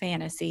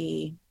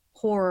 fantasy,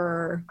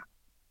 horror,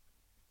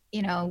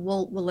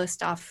 we'll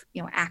list off,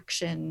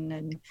 action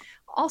and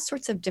all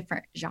sorts of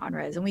different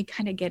genres. And we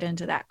kind of get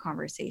into that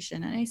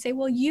conversation. And I say,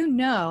 well,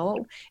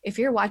 if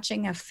you're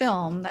watching a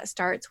film that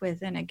starts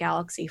within a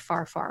galaxy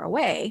far, far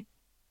away,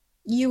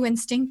 you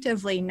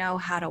instinctively know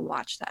how to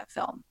watch that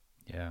film.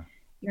 Yeah.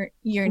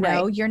 You're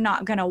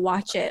not going to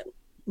watch it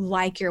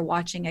like you're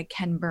watching a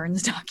Ken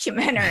Burns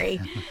documentary.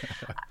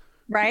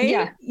 Right?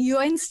 Yeah. You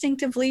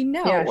instinctively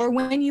know. Yes. Or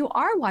when you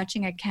are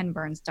watching a Ken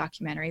Burns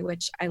documentary,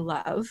 which I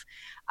love,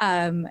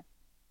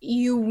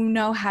 you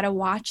know how to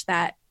watch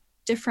that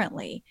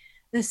differently.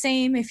 The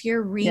same if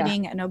you're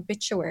reading an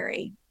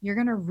obituary, you're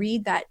going to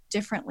read that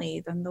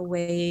differently than the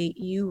way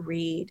you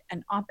read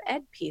an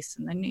op-ed piece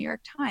in the New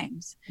York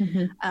Times.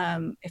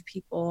 If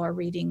people are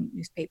reading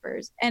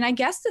newspapers. And I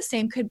guess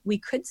we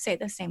could say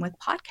the same with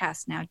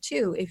podcasts now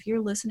too. If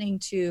you're listening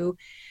to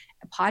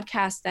a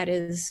podcast that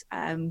is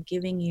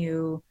giving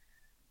you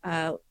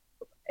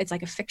it's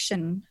like a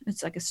fiction,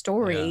 it's like a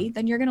story,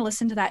 then you're going to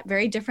listen to that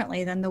very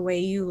differently than the way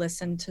you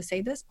listen to,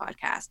 say, this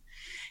podcast.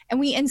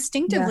 And we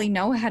instinctively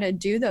know how to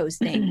do those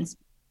things.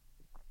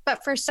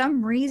 But for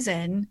some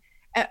reason,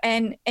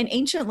 and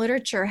ancient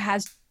literature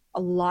has a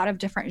lot of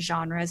different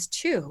genres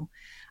too.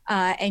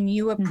 And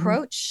you would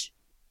approach,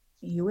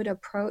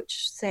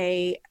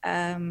 say,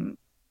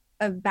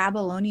 a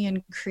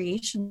Babylonian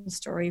creation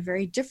story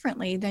very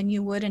differently than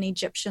you would an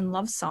Egyptian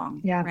love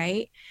song,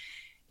 right?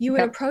 You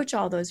would approach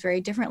all those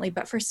very differently.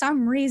 But for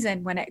some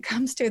reason, when it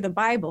comes to the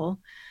Bible,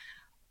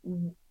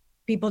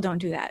 people don't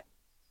do that.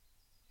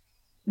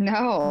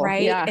 No.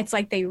 Right? Yeah. It's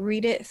like they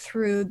read it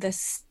through the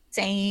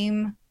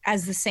same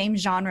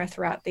genre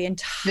throughout the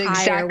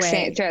entire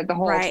same throughout the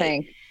whole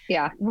thing.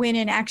 Yeah. When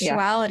in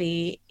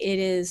actuality, it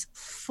is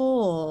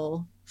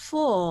full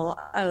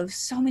of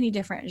so many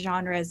different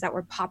genres that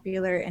were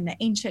popular in the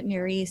ancient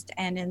Near East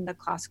and in the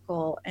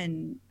classical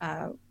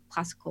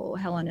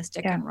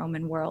Hellenistic and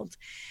Roman world.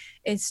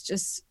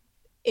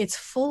 It's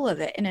full of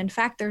it. And in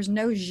fact, there's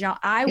no genre,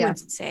 I would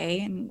say,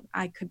 and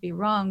I could be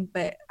wrong,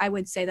 but I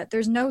would say that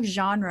there's no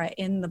genre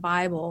in the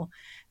Bible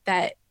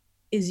that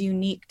is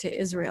unique to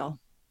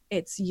Israel.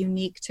 It's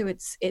unique to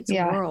its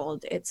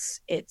world. Its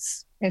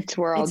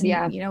world.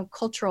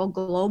 Cultural,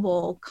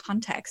 global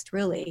context,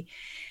 really.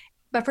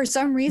 But for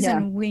some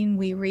reason, when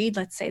we read,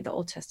 let's say, the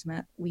Old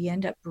Testament, we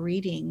end up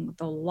reading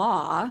a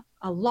law.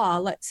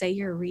 Let's say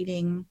you're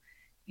reading,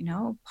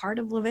 part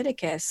of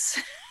Leviticus.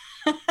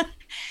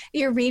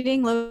 You're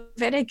reading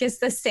Leviticus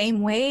the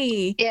same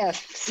way. If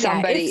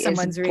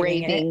someone's is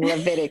reading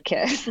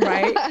Leviticus.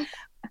 Right.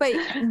 But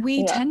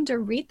we tend to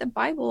read the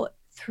Bible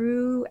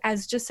through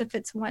as just if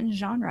it's one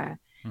genre,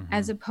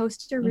 as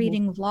opposed to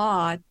reading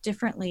law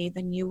differently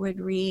than you would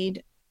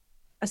read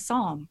a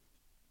psalm.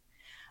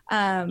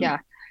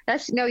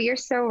 You're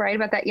so right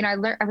about that.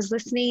 I was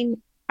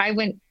listening. I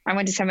went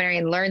to seminary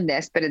and learned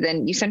this, but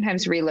then you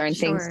sometimes relearn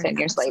things 10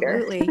 years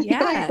later.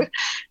 Yeah.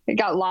 It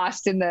got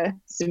lost in the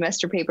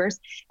semester papers.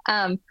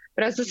 But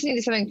I was listening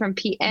to something from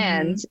Pete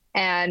Enns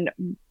and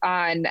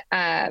on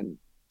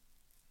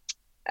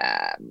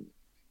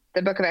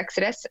the book of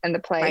Exodus and the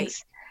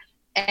plagues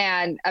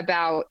and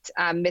about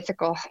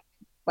mythical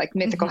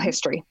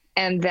history,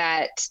 and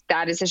that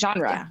is a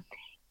genre.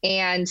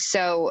 And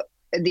so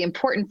the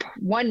important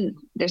one,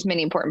 there's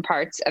many important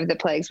parts of the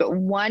plagues, but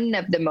one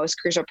of the most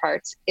crucial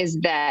parts is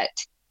that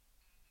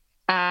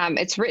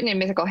it's written in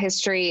mythical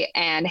history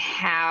and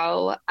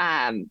how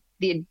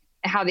the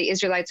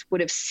Israelites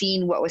would have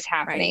seen what was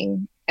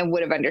happening and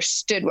would have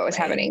understood what was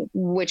happening,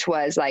 which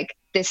was like,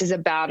 this is a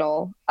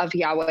battle of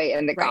Yahweh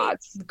and the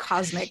gods, the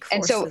cosmic forces,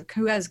 and so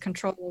who has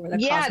control over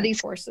the cosmic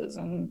forces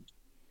and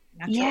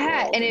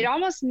and it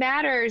almost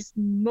matters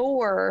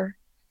more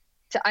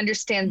to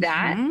understand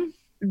that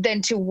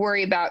than to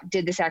worry about,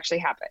 did this actually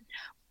happen?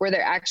 Were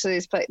there actually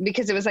this place?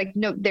 Because it was like,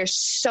 no, there's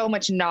so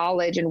much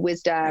knowledge and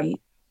wisdom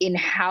in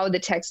how the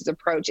text is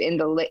approached in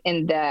the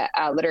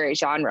literary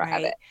genre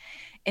of it.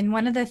 And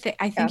one of the things,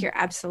 I think you're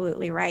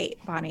absolutely right,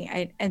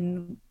 Bonnie.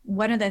 And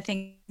one of the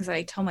things that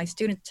I tell my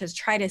students to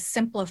try to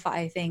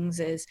simplify things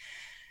is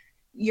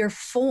your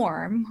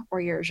form or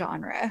your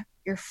genre.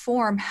 Your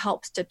form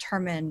helps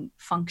determine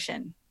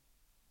function.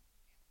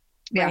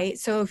 Right?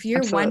 So if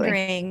you're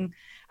wondering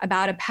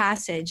about a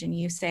passage and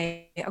you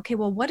say, okay,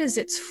 well, what is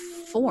its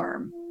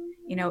form?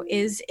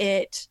 Is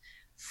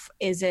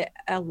it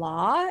a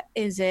law?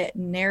 Is it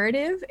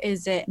narrative?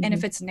 Is it, and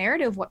if it's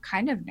narrative, what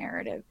kind of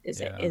narrative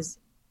is it?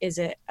 Is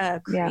it a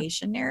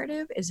creation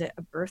narrative? Is it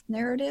a birth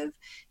narrative?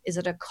 Is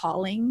it a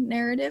calling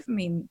narrative? I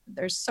mean,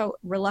 there's so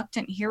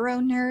reluctant hero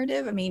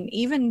narrative. I mean,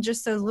 even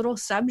just those little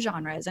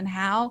subgenres, and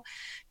how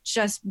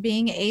just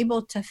being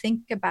able to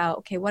think about,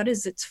 okay, what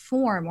is its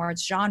form or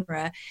its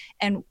genre,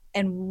 and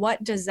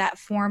what does that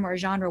form or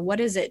genre, what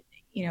is it,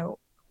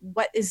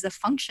 what is the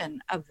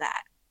function of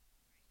that?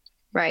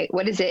 Right.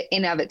 What is it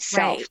in of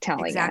itself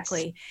telling us?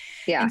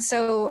 Yeah. And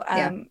so,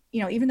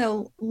 even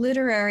though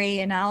literary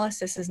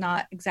analysis is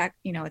not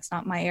it's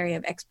not my area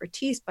of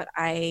expertise, but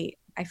I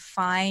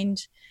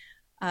find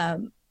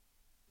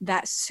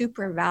that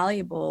super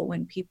valuable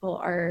when people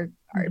are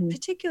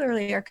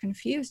particularly are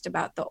confused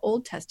about the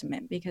Old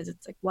Testament, because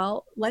it's like,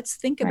 well, let's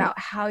think about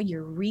how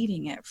you're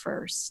reading it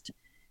first.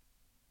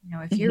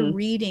 If you're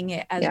reading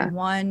it as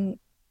one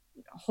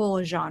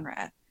whole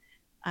genre,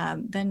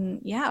 then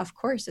yeah, of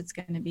course it's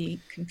going to be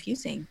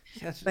confusing.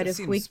 Yeah, But it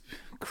if we, seems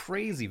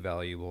crazy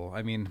valuable.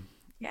 I mean,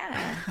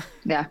 yeah,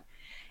 Yeah.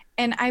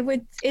 and I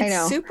it's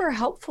know. super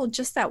helpful,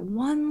 just that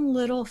one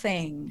little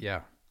thing,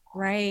 yeah.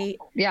 right?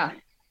 Yeah.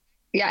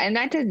 Yeah.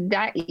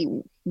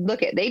 And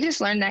look at, they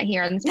just learned that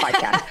here on this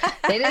podcast.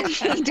 They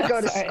didn't need to go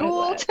to Sorry,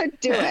 school to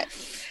do it.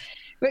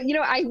 But,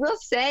 I will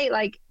say,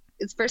 like,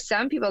 it's for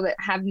some people that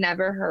have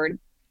never heard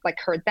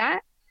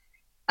that,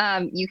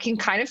 you can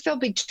kind of feel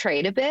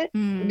betrayed a bit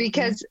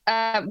because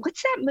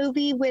what's that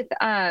movie with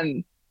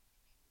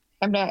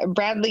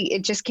Bradley?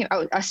 It just came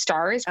out. A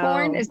Star Is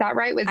Born. Is that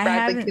right? With Bradley I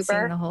haven't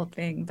Cooper. seen the whole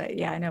thing, but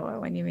yeah, I know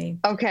what one you mean.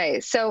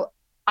 Okay, so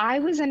I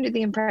was under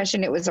the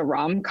impression it was a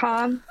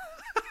rom-com.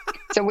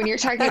 So when you're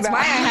talking That's about,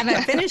 why I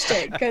haven't finished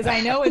it, because I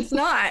know it's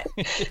not.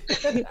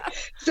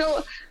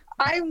 So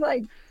I'm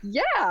like,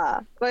 yeah.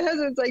 My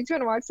husband's like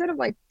trying to watch that. I'm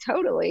like,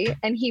 totally.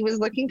 And he was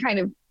looking kind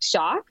of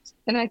shocked,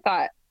 and I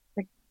thought,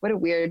 like, what a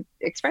weird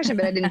expression.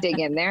 But I didn't dig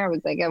in there. I was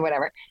like, oh,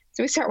 whatever.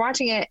 So we start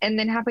watching it, and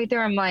then halfway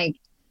through, I'm like,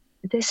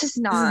 this is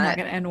not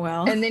going to end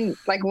well. And then,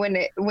 like,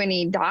 when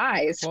he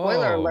dies,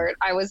 spoiler Whoa. alert,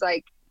 I was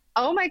like,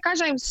 oh my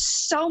gosh, I'm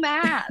so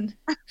mad.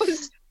 I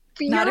was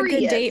furious. Not a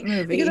good date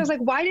movie. Because I was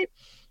like,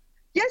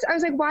 I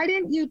was like, why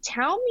didn't you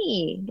tell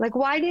me? Like,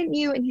 why didn't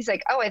you? And he's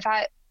like, oh, I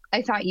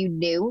thought you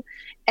knew.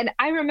 And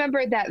I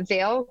remember that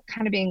veil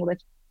kind of being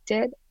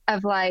lifted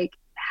of like,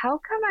 how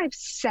come I've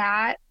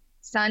sat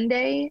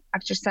Sunday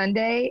after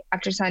Sunday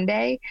after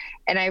Sunday,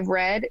 and I've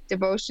read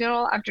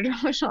devotional after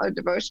devotional after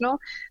devotional,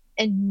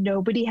 and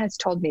nobody has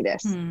told me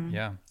this.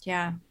 Yeah.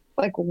 Yeah.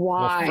 Like,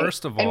 why? Well,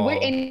 first of and all,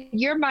 what, in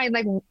your mind,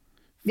 like,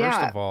 First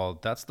of all,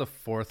 that's the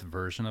 4th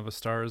version of A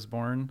Star Is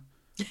Born.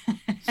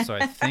 So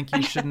I think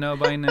you should know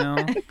by now.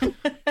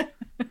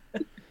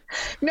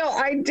 No,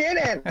 I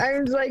didn't. I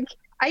was like,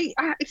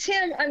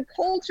 Tim, I'm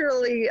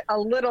culturally a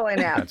little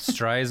inept. That's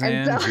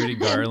Streisand, Judy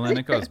Garland.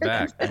 It goes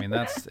back. I mean,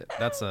 that's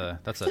a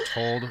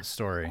told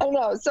story. Oh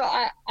no, so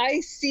I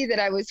see that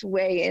I was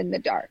way in the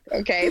dark.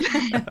 Okay.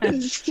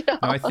 So. No,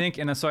 I think,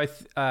 and so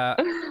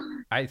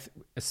I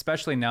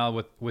especially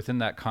now within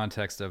that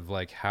context of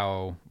like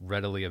how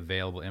readily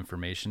available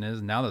information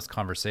is. Now this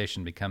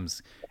conversation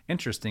becomes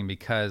interesting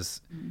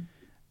because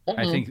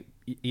I think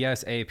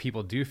yes,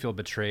 people do feel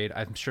betrayed.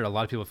 I'm sure a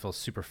lot of people feel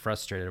super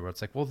frustrated where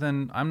it's like, well,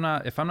 then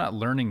if I'm not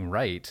learning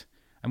right.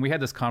 And we had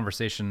this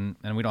conversation,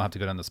 and we don't have to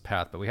go down this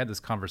path, but we had this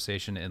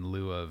conversation in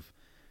lieu of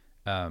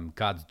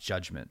God's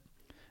judgment.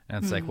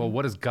 And it's like, well,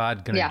 what is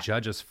God going to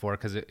judge us for?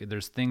 Because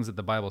there's things that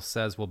the Bible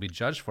says we'll be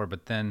judged for,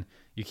 but then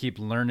you keep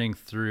learning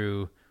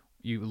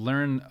you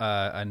learn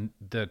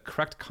the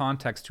correct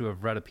context to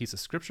have read a piece of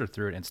scripture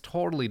through it. And it's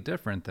totally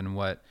different than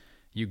what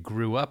you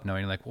grew up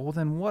knowing. You're like, well,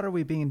 then what are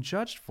we being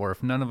judged for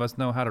if none of us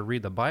know how to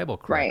read the Bible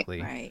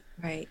correctly?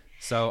 Right.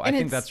 So I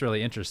think that's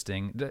really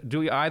interesting.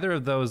 Do either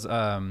of those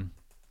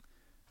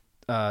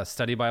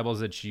study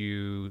Bibles that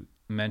you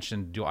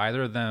mentioned, do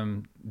either of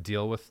them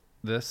deal with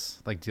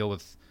this, like deal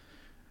with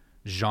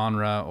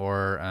genre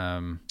or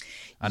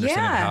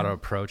understanding how to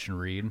approach and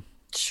read?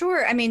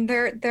 Sure. I mean,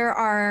 there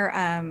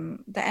are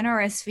the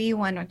NRSV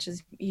one, which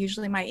is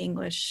usually my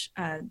English,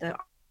 the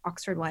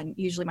Oxford one,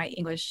 usually my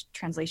English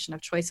translation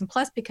of choice. And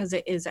plus, because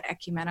it is an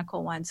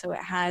ecumenical one, so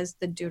it has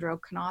the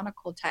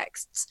deuterocanonical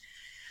texts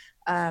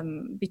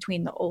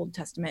between the Old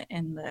Testament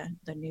and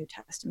the New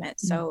Testament.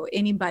 So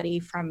anybody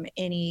from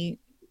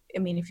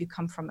if you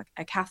come from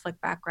a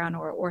Catholic background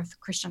or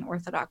Christian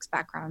Orthodox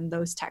background,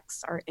 those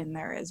texts are in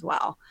there as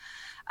well.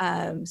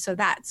 So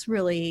that's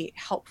really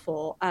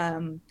helpful,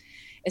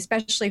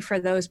 especially for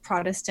those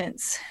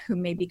Protestants who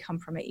maybe come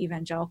from an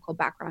evangelical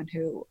background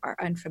who are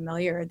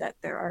unfamiliar that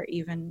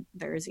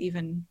there's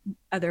even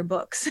other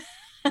books.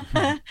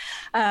 Like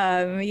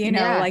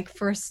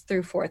 1st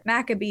through 4th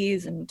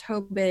Maccabees and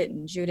Tobit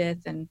and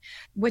Judith, and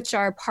which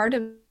are part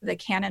of the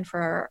canon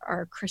for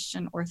our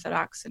Christian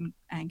Orthodox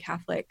and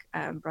Catholic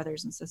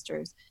brothers and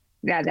sisters.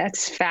 Yeah,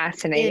 that's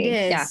fascinating. It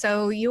is. Yeah.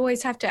 So you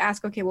always have to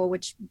ask, okay, well,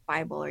 which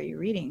Bible are you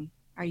reading?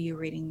 Are you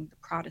reading the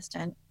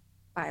Protestant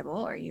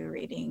Bible? Are you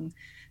reading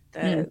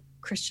the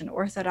Christian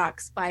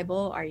Orthodox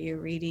Bible? Are you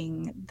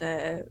reading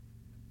the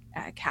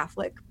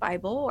Catholic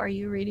Bible? Are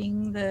you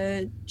reading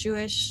the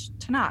Jewish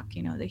Tanakh,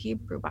 the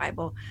Hebrew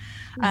Bible?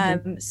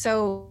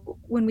 So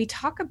when we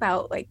talk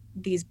about like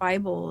these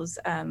Bibles,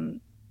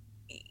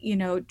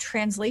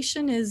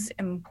 translation is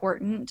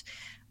important,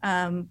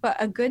 but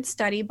a good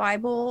study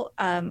Bible,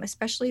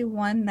 especially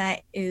one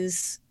that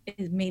is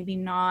maybe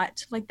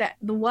not like that.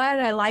 What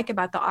I like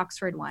about the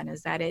Oxford one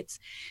is that it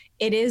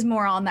is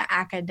more on the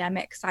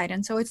academic side,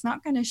 and so it's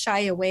not going to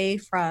shy away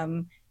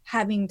from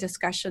having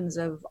discussions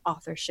of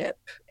authorship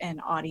and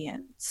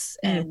audience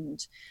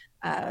and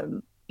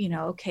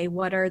okay,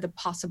 what are the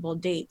possible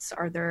dates?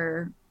 Are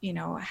there,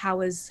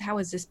 how is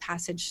this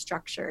passage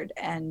structured?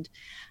 And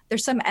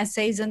there's some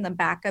essays in the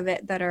back of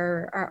it that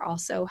are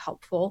also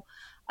helpful.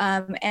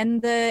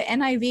 And the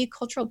NIV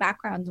cultural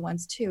background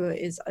ones too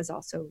is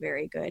also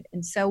very good.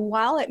 And so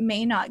while it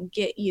may not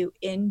get you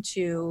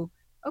into,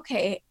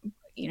 okay,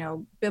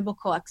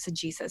 biblical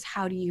exegesis.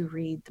 How do you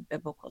read the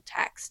biblical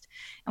text?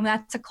 And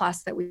that's a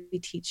class that we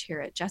teach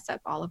here at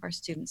Jessup. All of our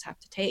students have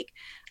to take,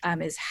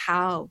 is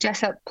how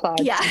Jessup plug.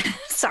 Yeah,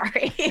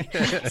 sorry,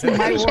 it's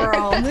my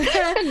world. I'm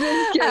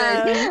just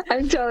kidding.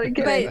 I'm totally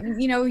kidding.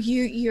 But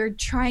you're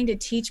trying to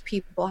teach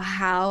people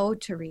how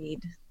to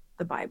read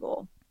the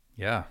Bible.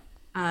 Yeah.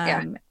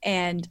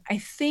 And I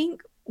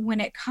think when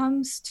it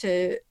comes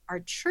to our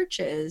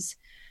churches,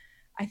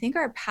 I think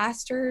our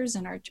pastors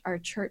and our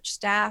church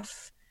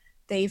staff,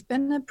 they've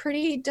been a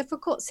pretty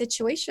difficult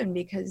situation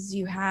because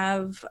you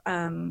have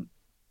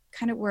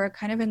we're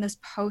kind of in this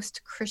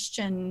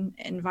post-Christian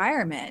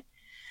environment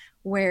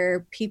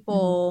where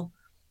people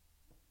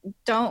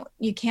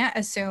you can't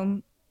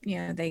assume,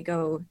 they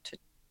go to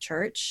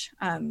church,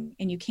 and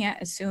you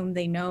can't assume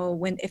they know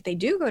if they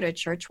do go to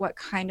church, what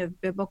kind of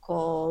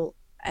biblical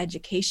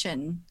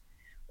education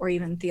or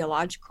even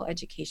theological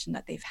education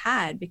that they've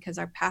had, because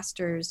our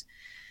pastors,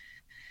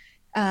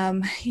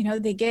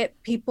 they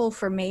get people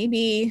for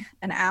maybe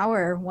an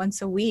hour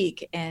once a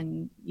week,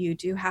 and you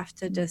do have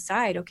to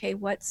decide, okay,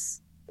 what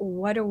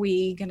are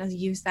we going to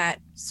use that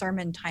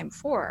sermon time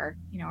for?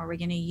 Are we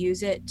going to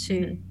use it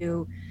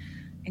to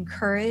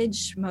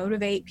encourage,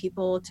 motivate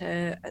people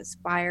to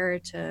aspire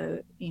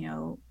to,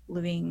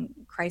 living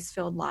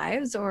Christ-filled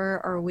lives,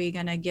 or are we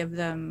going to give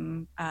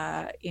them,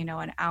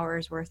 an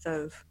hour's worth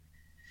of,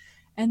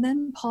 and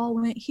then Paul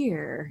went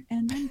here,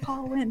 and then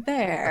Paul went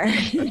there.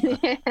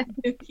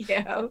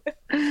 Yeah.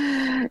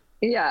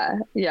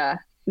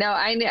 No,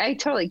 I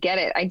totally get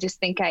it. I just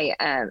think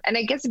and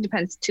I guess it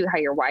depends too how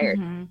you're wired.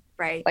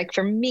 Right. Like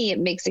for me, it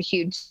makes a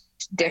huge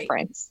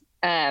difference.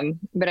 Right.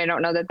 But I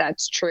don't know that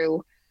that's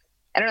true.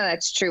 I don't know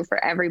that's true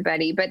for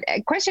everybody. But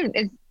a question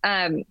is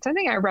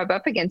something I rub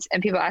up against,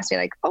 and people ask me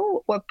like,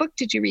 "Oh, what book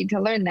did you read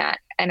to learn that?"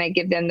 And I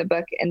give them the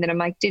book, and then I'm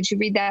like, "Did you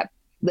read that?"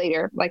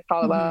 Later, like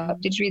follow up,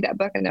 did you read that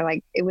book? And they're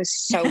like, it was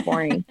so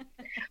boring.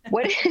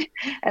 What?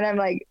 And I'm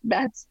like,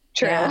 that's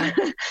true. Yeah.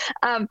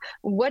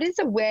 What is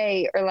a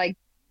way, or like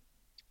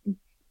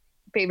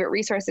favorite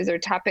resources or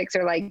topics,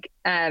 or like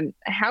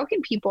how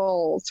can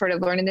people sort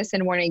of learn in this in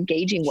a more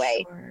engaging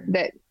way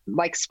that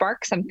like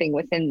spark something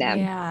within them?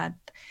 Yeah.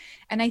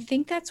 And I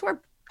think that's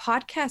where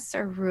podcasts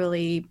are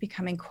really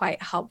becoming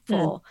quite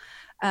helpful.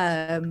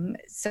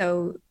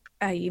 So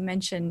you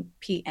mentioned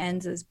Pete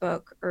Enns'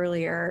 book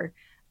earlier.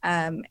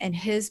 And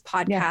his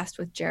podcast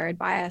with Jared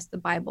Byas, The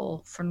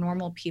Bible for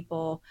Normal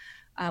People,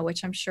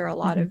 which I'm sure a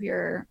lot of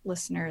your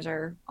listeners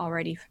are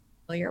already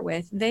familiar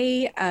with.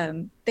 They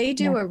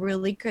do a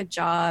really good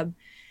job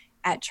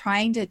at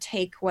trying to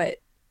take what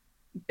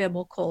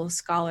biblical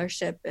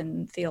scholarship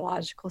and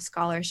theological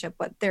scholarship,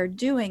 what they're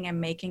doing,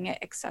 and making it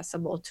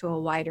accessible to a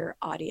wider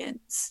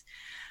audience.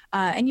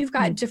 And you've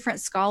got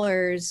different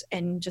scholars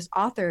and just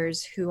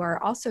authors who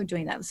are also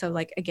doing that. So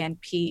like, again,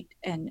 Pete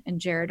and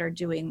Jared are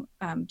doing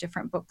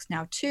different books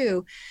now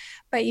too,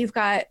 but you've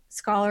got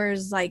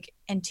scholars like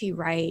N.T.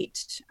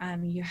 Wright.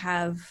 You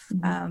have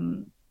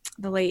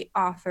the late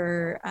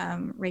author,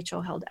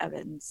 Rachel Held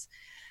Evans,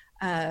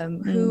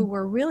 who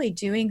were really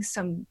doing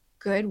some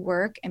good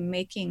work and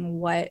making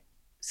what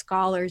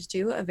scholars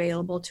do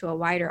available to a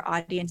wider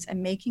audience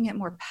and making it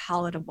more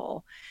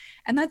palatable.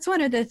 And that's one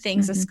of the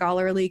things the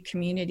scholarly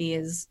community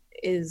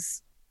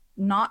is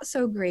not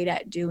so great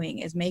at doing,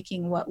 is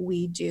making what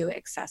we do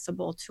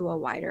accessible to a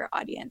wider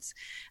audience.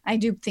 I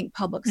do think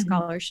public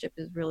scholarship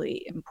is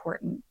really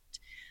important,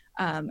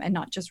 and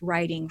not just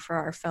writing for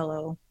our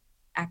fellow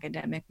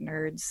academic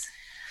nerds,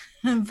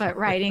 but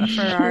writing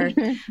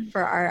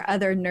for our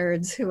other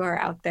nerds who are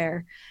out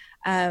there.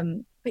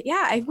 But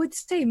yeah, I would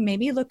say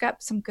maybe look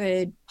up some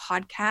good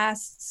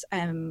podcasts.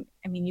 I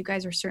mean, you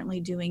guys are certainly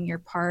doing your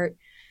part.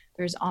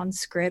 There's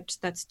OnScript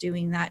that's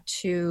doing that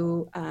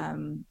too.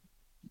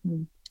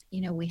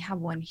 We have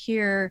one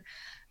here.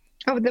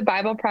 Oh, the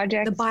Bible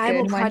Project. The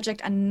Bible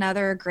Project,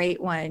 another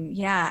great one.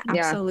 Yeah,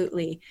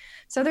 absolutely. Yeah.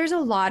 So there's a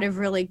lot of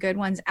really good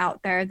ones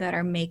out there that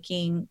are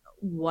making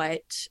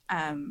what,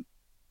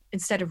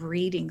 instead of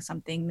reading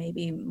something,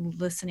 maybe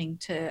listening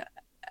to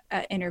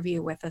an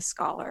interview with a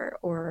scholar,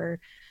 or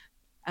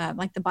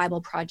like the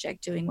Bible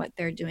Project doing what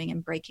they're doing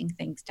and breaking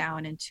things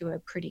down into a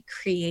pretty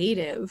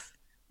creative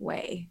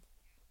way.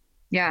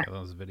 Yeah.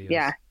 Those videos.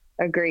 Yeah.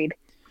 Agreed.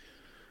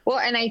 Well,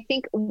 and I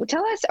think,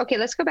 tell us, okay,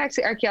 let's go back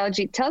to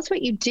archaeology. Tell us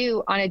what you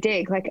do on a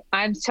dig. Like,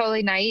 I'm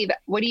totally naive.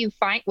 What do you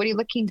find? What are you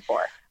looking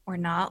for? We're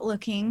not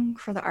looking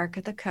for the Ark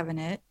of the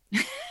Covenant.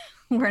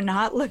 We're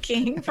not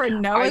looking for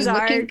Noah's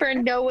Ark. Looking for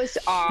Noah's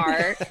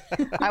Ark.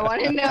 I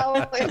want to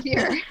know if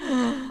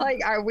you're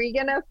like, are we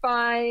going to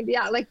find,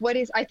 like, what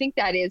is, I think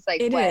that is like,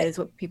 it is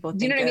what people think.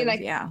 Do you know what I mean? Like,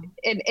 yeah.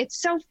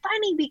 It's so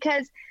funny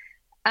because,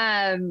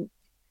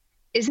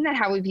 isn't that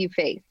how we view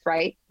faith,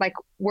 right? Like,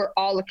 we're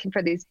all looking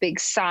for these big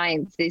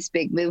signs, these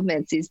big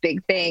movements, these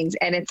big things.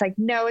 And it's like,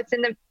 no, it's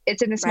in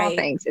the small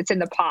things. It's in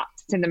the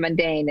pots. It's in the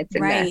mundane. It's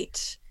in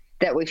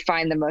that we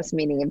find the most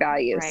meaning and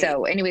value. Right.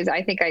 So anyways,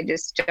 I think I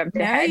just jumped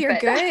ahead. No, you're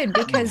good,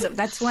 because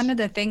that's one of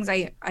the things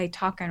I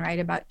talk and write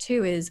about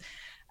too, is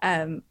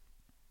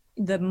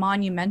the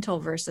monumental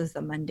versus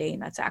the mundane.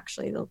 That's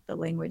actually the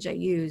language I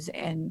use.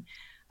 And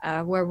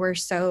where we're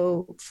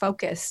so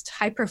focused,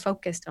 hyper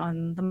focused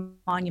on the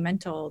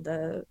monumental,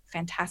 the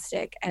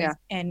fantastic.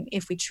 And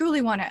if we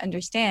truly want to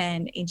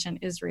understand ancient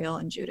Israel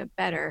and Judah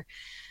better,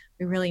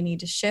 we really need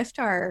to shift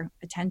our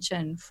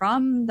attention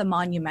from the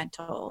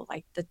monumental,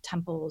 like the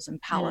temples and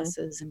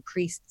palaces and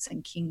priests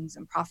and kings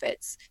and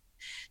prophets,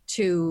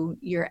 to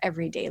your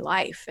everyday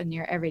life. And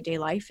your everyday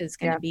life is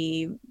going to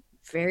be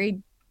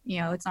very,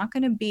 it's not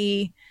going to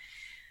be,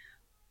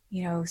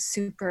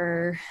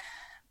 super,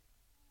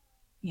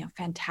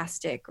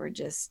 fantastic, or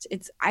just,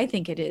 I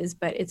think it is,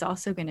 but it's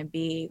also going to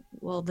be,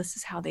 well, this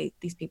is how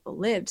these people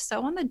lived.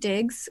 So on the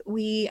digs,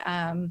 we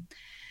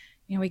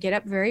get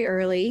up very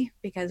early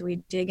because we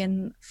dig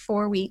in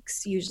 4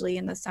 weeks, usually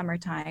in the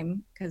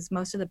summertime, because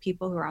most of the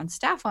people who are on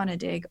staff on a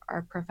dig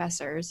are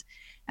professors,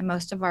 and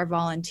most of our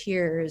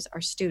volunteers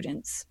are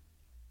students.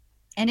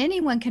 And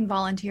anyone can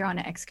volunteer on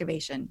an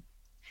excavation.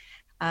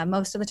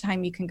 Most of the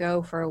time you can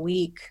go for a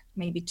week,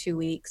 maybe 2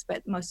 weeks,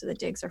 but most of the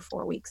digs are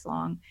 4 weeks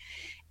long.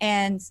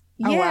 And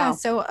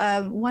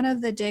so one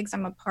of the digs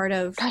I'm a part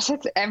of. Gosh,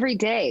 that's every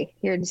day.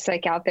 You're just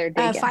like out there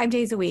digging. 5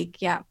 days a week.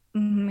 Yeah.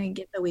 We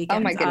get the weekends.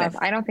 Oh my goodness.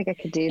 off. I don't think I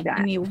could do that.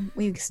 And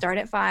we start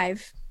at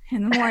 5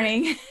 in the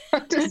morning.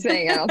 I'm just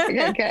saying, I don't think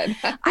I could.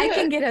 I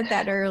can get up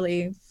that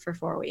early for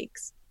 4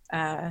 weeks.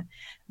 Because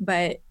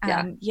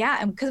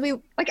we,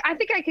 like, I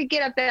think I could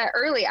get up that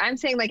early. I'm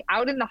saying, like,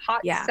 out in the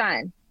hot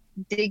sun,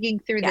 digging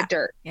through the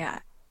dirt. Yeah.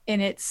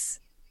 And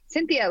it's,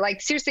 Cynthia,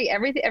 like, seriously,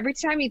 every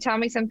time you tell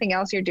me something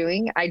else you're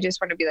doing, I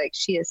just want to be like,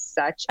 she is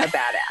such a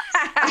badass.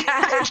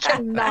 I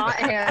cannot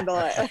handle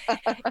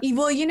it.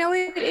 Well,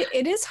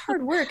 it is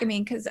hard work. I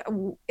mean, because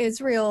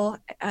Israel,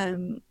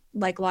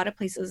 like a lot of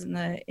places in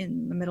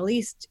the Middle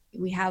East,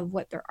 we have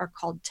what are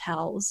called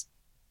tells.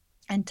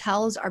 And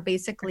tells are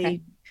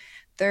basically,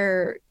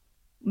 they're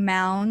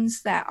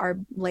mounds that are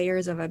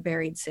layers of a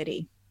buried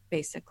city,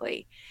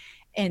 basically.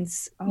 And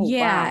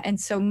wow. And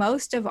so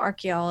most of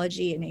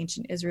archaeology in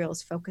ancient Israel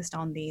is focused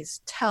on these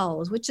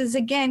tells, which is,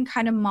 again,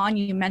 kind of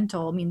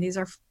monumental. I mean, these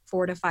are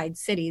fortified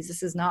cities.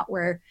 This is not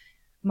where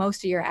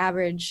most of your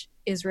average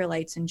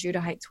Israelites and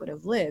Judahites would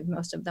have lived.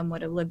 Most of them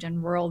would have lived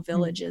in rural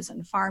villages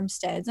and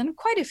farmsteads, and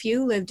quite a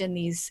few lived in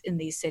these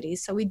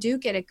cities. So we do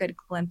get a good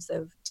glimpse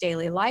of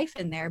daily life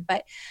in there.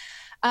 But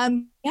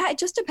it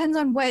just depends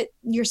on what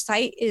your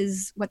site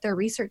is, what their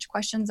research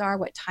questions are,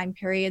 what time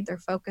period they're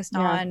focused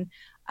on,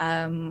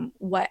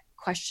 what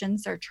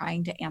questions they're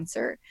trying to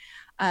answer.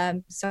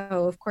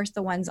 So, of course,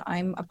 the ones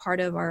I'm a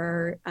part of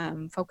are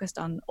focused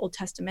on Old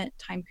Testament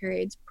time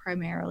periods,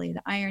 primarily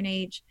the Iron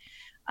Age.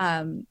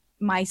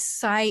 My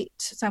site,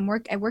 so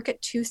I work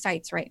at 2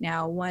 sites right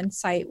now. One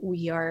site,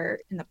 we are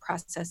in the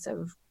process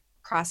of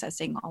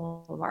processing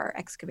all of our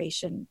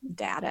excavation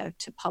data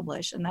to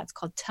publish, and that's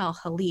called Tel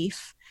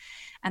Halif,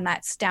 and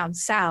that's down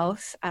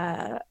south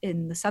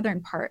in the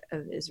southern part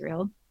of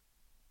Israel.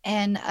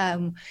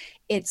 And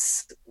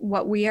it's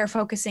what we are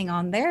focusing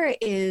on there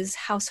is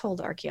household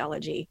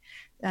archaeology.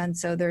 And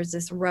so there's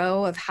this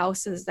row of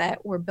houses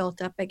that were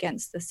built up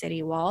against the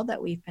city wall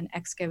that we've been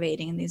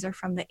excavating. And these are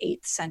from the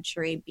 8th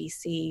century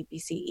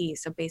BCE.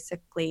 So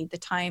basically the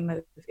time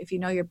of, if you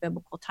know your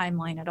biblical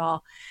timeline at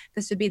all,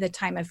 this would be the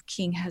time of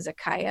King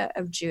Hezekiah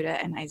of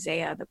Judah and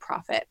Isaiah the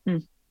prophet.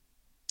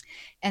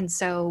 And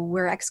so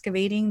we're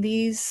excavating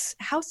these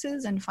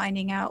houses and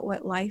finding out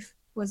what life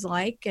was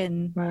like,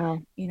 and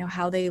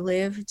how they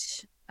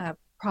lived,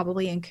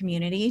 probably in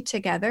community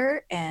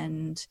together.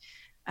 And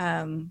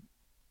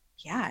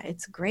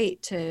it's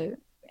great to.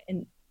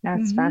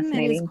 That's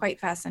fascinating. It is quite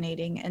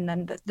fascinating. And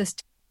then this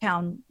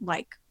town,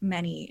 like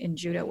many in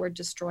Judah, were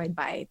destroyed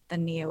by the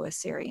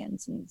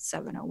Neo-Assyrians in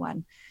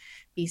 701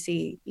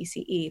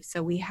 BCE.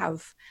 So we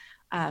have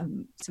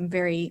some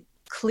very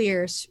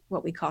clear,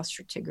 what we call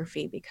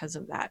stratigraphy, because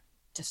of that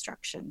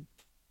destruction.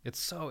 It's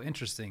so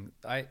interesting.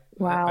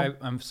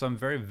 I'm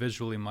very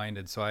visually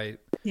minded. So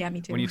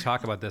me too. When you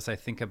talk about this, I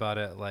think about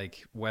it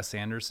like Wes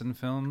Anderson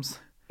films.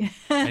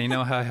 And you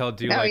know how he'll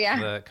do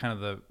the kind of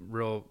the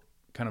real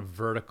kind of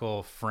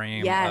vertical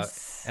frame.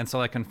 Yes. And so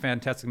like in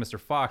Fantastic Mr.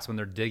 Fox, when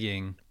they're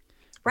digging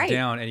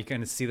down, and you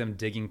kind of see them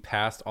digging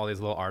past all these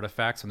little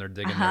artifacts when they're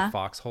digging their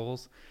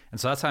foxholes. And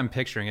so that's how I'm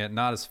picturing it.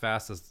 Not as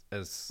fast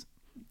as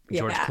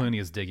George Clooney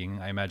is digging.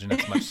 I imagine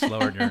it's much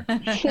slower.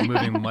 You're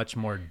moving much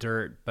more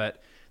dirt.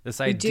 But this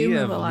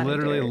idea of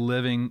literally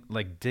living,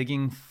 like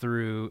digging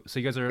through. So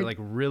you guys are like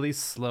really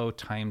slow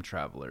time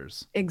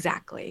travelers.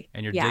 Exactly.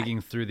 And you're digging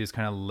through these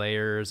kind of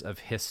layers of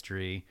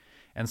history.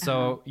 And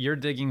so you're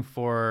digging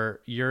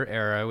for your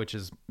era, which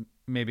is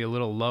maybe a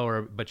little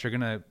lower, but you're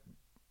going to,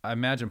 I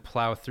imagine,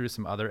 plow through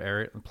some other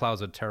area. Plow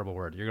is a terrible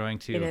word. You're going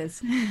to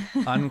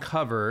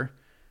uncover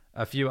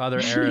a few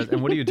other eras.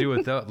 And what do you do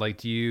with those?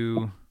 Like,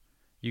 you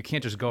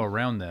can't just go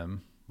around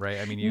them. Right.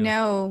 I mean, you're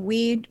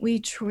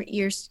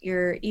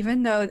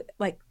even though,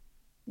 like,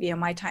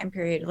 my time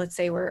period, let's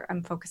say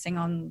I'm focusing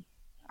on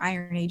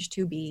Iron Age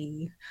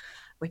 2B,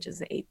 which is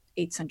the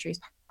 8th century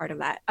part of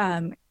that.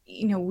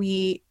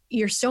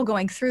 you're still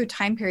going through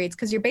time periods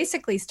because you're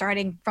basically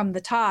starting from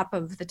the top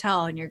of the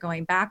tell and you're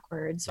going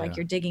backwards. Like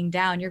you're digging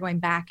down, you're going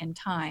back in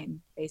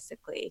time,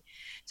 basically.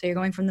 So you're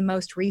going from the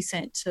most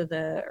recent to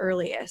the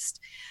earliest.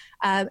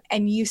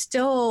 And you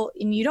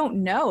don't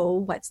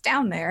know what's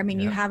down there. I mean,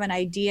 you have an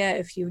idea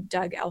if you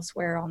dug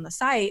elsewhere on the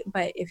site,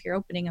 but if you're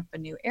opening up a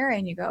new area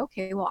and you go,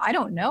 okay, well, I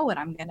don't know what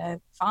I'm going to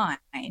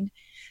find.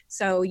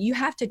 So you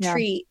have to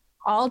treat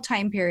all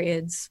time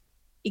periods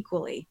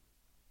equally.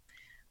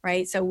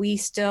 Right. So we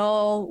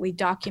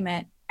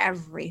document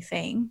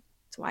everything.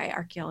 That's why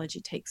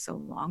archaeology takes so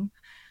long.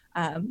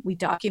 We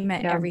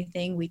document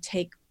everything. We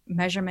take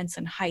measurements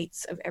and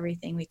heights of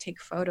everything. We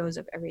take photos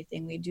of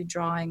everything. We do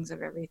drawings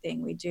of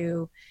everything. We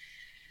do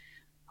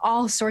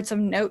all sorts of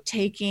note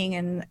taking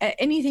and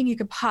anything you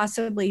could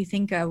possibly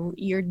think of.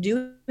 You're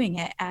doing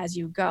it as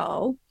you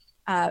go.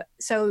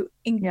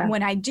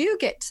 When I do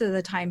get to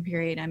the time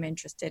period I'm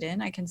interested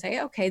in, I can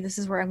say, okay, this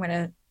is where I'm going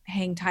to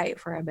hang tight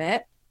for a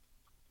bit.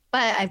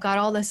 But I've got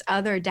all this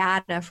other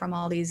data from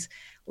all these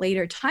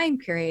later time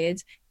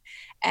periods,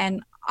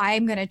 and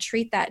I'm going to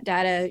treat that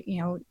data,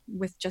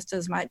 with just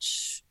as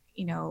much,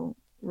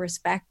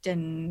 respect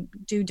and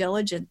due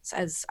diligence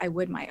as I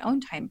would my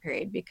own time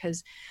period,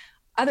 because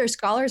other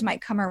scholars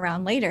might come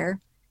around later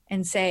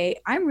and say,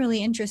 I'm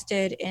really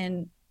interested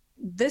in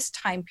this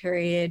time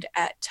period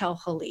at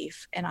Tel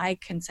Halif. And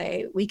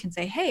we can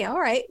say, hey, all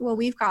right, well,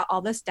 we've got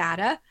all this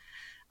data.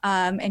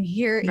 And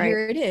here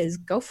it is.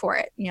 Go for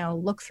it.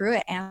 Look through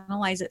it,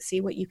 analyze it, see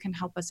what you can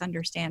help us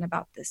understand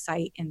about this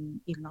site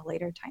in even the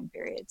later time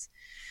periods.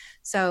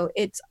 So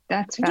that's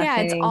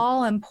fascinating. It's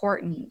all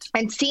important.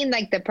 And seeing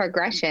like the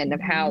progression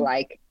of how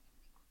like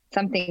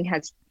something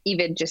has,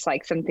 even just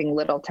like something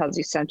little tells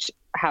you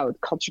how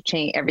culture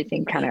change,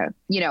 everything kind of,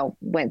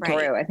 went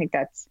through. I think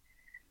that's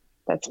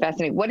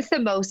fascinating. What is the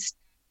most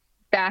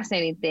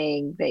fascinating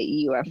thing that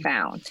you have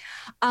found?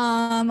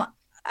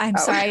 I'm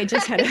sorry, I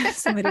just had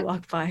somebody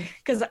walk by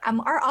because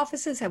our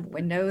offices have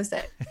windows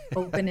that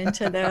open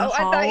into the hallway.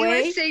 I thought you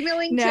were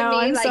signaling to me.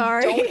 I'm like,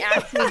 sorry. Don't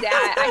ask me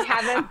that. I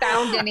haven't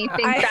found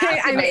anything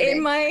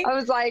fascinating. I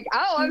was like,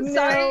 I'm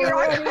sorry.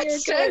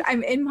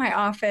 I'm in my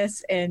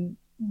office and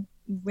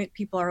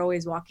people are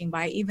always walking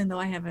by, even though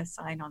I have a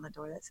sign on the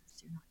door that says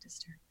 "Do not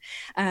disturb,"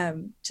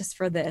 just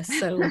for this.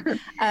 So,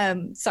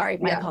 sorry,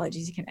 my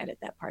apologies. You can edit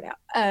that part out.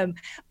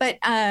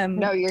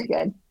 No, you're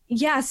good.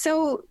 Yeah.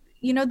 So.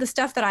 The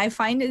stuff that I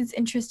find is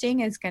interesting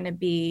is going to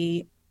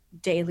be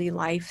daily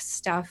life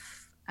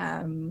stuff. But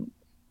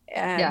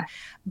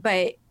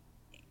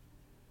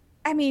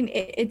I mean,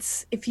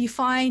 it's if you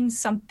find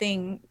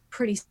something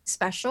pretty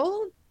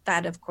special,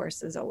 that of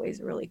course is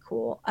always really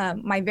cool.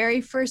 My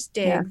very first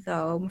dig,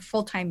 though,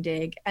 full-time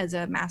dig as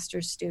a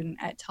master's student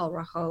at Tel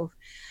Rehov,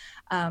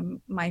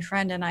 my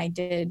friend and I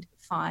did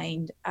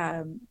find,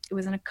 it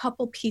was in a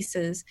couple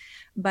pieces,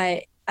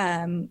 but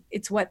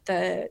it's what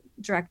the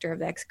director of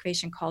the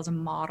excavation calls a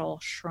model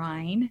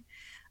shrine,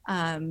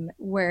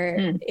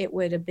 where it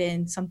would have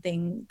been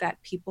something that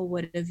people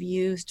would have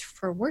used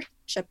for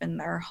worship in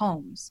their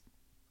homes.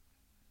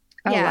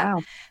 Oh,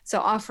 wow. So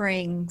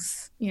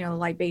offerings,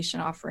 libation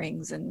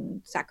offerings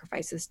and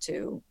sacrifices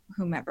to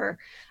whomever.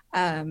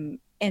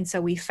 And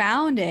so we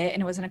found it,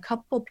 and it was in a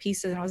couple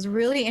pieces, and it was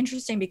really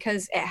interesting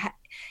because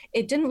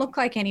it didn't look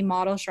like any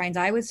model shrines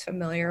I was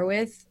familiar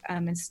with,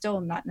 and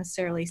still not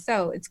necessarily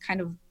so. It's kind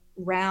of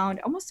round,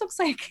 almost looks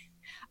like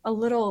a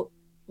little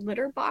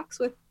litter box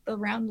with the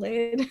round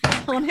lid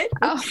on it.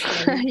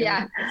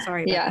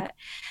 Sorry about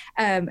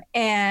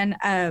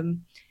that.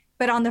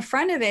 But on the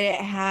front of it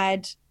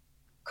had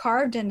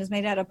carved in, is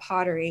made out of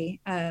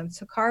pottery.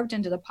 So carved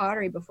into the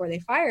pottery before they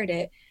fired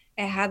it,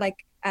 it had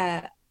like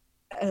a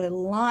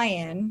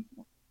lion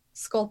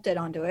sculpted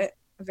onto it,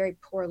 a very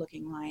poor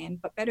looking lion,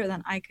 but better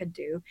than I could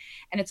do.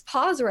 And its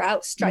paws were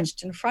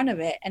outstretched in front of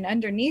it. And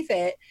underneath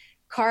it,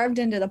 carved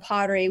into the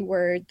pottery,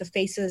 were the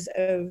faces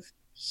of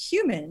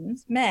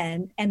humans,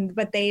 men,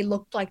 but they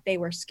looked like they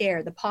were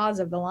scared. The paws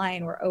of the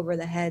lion were over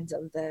the heads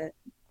of the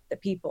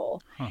people.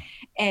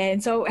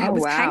 And so it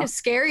was kind of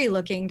scary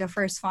looking to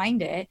first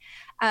find it.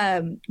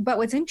 But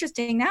what's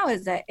interesting now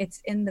is that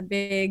it's in the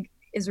big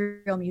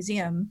Israel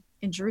Museum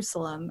in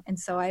Jerusalem. And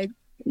so I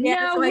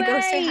go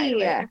say hi to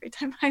it every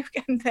time I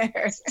come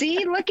there.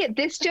 See, look at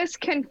this,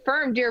 just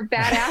confirmed your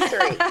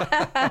badassery.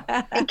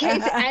 In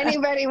case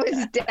anybody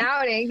was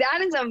doubting, that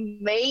is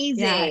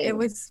amazing. Yeah,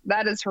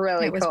 that is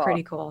really cool. It was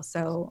pretty cool.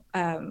 So,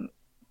 and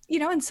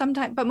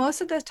sometimes, but most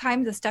of the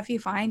time the stuff you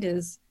find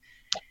is,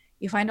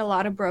 you find a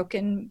lot of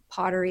broken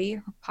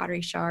pottery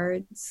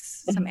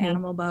shards, some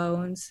animal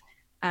bones,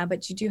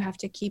 but you do have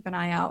to keep an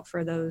eye out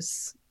for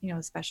those,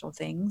 special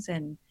things.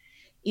 And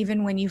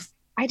even when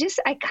I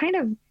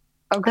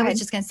was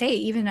just going to say,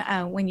 even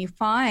when you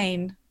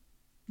find,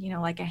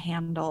 like a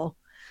handle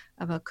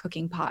of a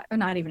cooking pot, or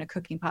not even a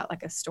cooking pot,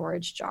 like a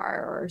storage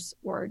jar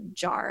or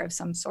jar of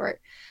some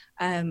sort,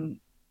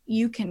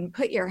 you can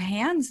put your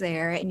hands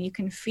there and you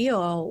can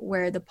feel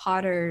where the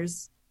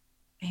potter's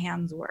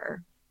hands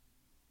were.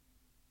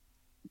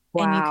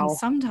 Wow. And you can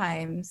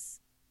sometimes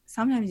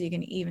sometimes you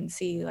can even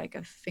see like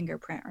a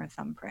fingerprint or a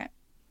thumbprint.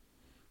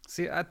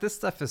 See, this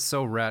stuff is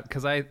so rad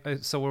because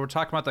so when we're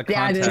talking about the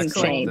Yeah, it's context,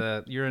 like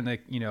insane. you're in the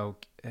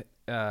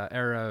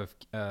era of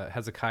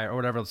Hezekiah or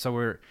whatever.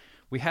 So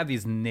we have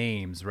these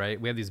names, right?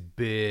 We have these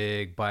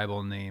big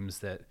Bible names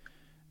that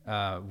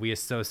we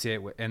associate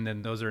with, and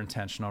then those are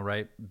intentional,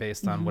 right,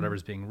 based on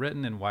whatever's being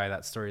written and why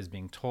that story is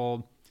being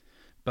told.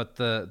 But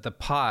the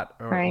pot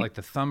or Right. like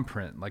the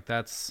thumbprint, like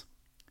that's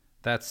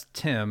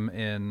Tim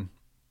in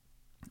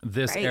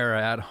this Right.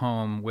 era at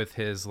home with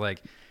his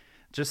like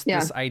just Yeah.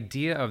 this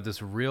idea of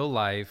this real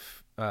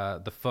life,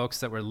 the folks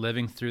that were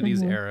living through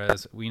these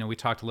eras. We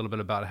talked a little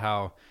bit about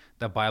how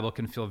the Bible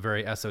can feel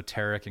very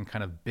esoteric and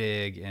kind of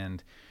big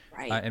and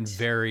Right.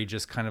 very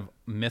just kind of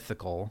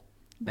mythical.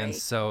 And Right.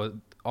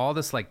 so all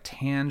this like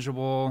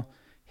tangible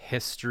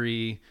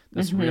history,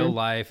 this real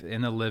life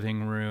in the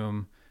living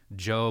room,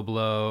 Joe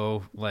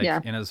Blow, like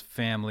Yeah. in his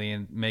family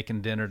and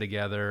making dinner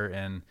together.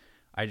 And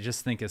I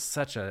just think is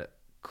such a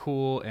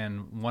cool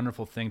and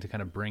wonderful thing to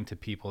kind of bring to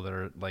people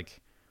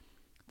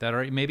that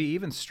are maybe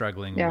even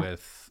struggling Yeah.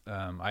 with,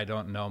 I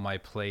don't know my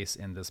place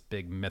in this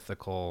big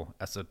mythical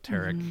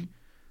esoteric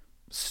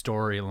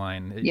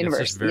storyline. It's Universe,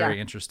 just very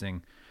yeah.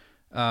 interesting.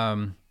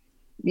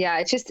 Yeah,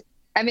 it's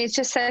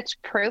just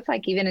such proof,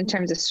 like even in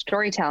terms of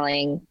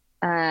storytelling,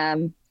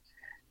 when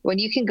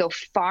you can go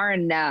far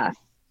enough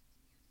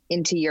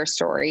into your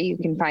story, you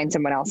can find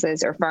someone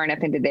else's, or far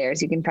enough into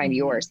theirs, you can find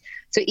yours.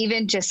 So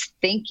even just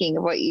thinking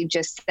of what you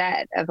just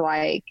said of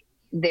like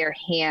their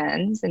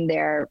hands and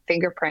their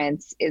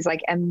fingerprints is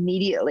like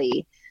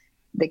immediately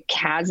the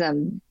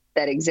chasm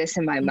that exists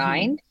in my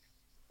mind.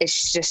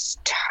 It's just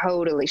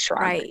totally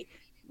shrunk. Right.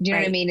 Do you know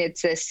what I Right. mean?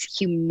 It's this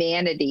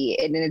humanity,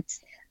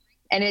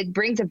 and it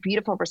brings a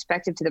beautiful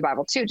perspective to the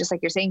Bible too, just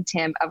like you're saying,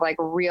 Tim, of like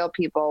real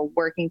people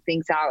working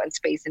things out in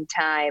space and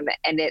time.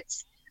 And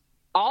it's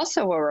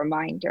also a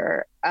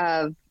reminder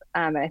of,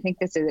 and I think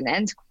this is an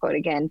end quote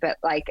again, but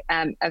like,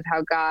 of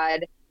how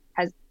God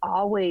has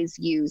always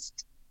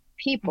used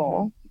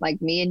people like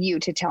me and you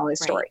to tell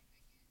his Right. story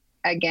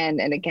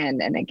again and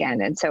again and again.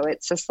 And so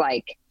it's just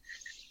like,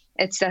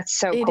 that's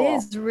so It cool.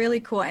 is really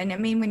cool. And I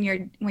mean, when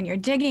you're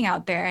digging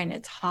out there and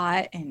it's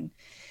hot and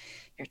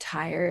you're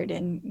tired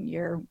and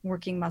your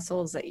working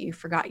muscles that you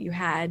forgot you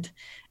had,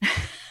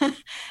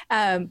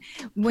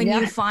 when Yeah.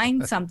 you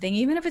find something,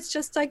 even if it's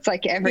just like, It's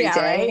like every Yeah,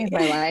 day right? of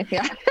my life.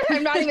 Yeah.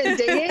 I'm not even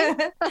digging.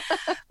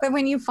 but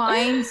when you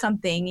find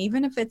something,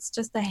 even if it's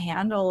just the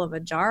handle of a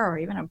jar or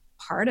even a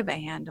part of a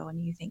handle,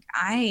 and you think,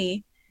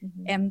 I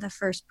am the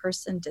first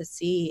person to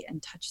see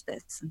and touch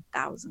this in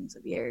thousands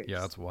of years. Yeah,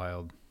 that's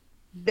wild.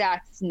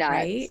 That's nuts.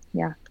 Right?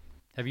 Yeah.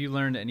 Have you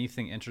learned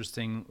anything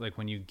interesting, like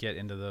when you get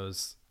into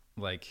those,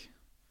 like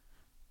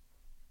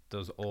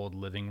those old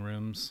living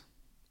rooms,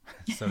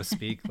 so to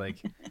speak,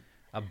 like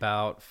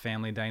about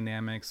family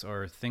dynamics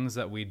or things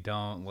that we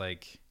don't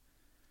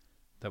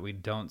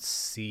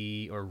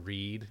see or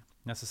read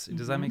necessarily?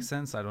 Does that make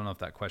sense? I don't know if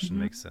that question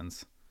makes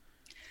sense.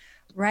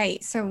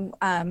 Right. So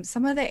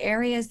some of the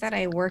areas that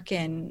I work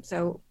in,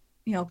 so,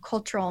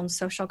 cultural and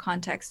social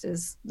context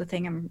is the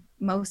thing I'm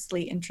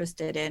mostly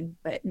interested in,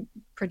 but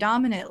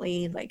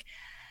predominantly like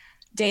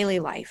daily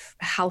life,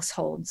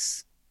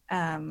 households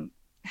and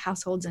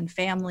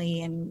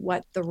family, and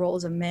what the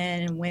roles of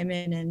men and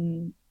women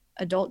and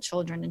adult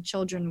children and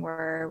children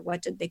were.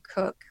 What did they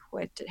cook?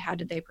 How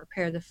did they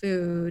prepare the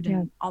food? Yeah.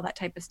 And all that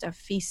type of stuff,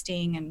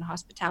 feasting and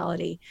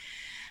hospitality.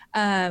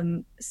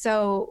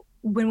 So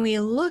when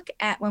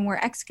we're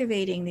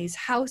excavating these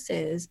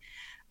houses,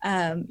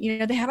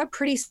 they have a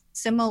pretty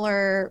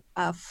similar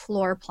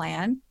floor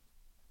plan.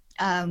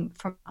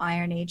 From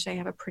Iron Age, they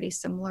have a pretty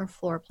similar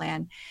floor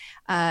plan.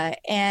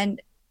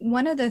 And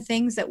one of the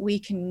things that we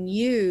can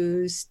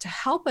use to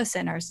help us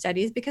in our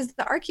studies, because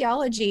the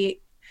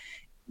archaeology,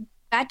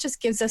 that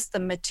just gives us the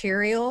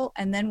material,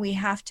 and then we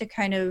have to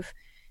kind of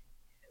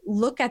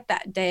look at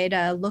that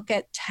data, look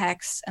at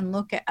texts, and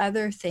look at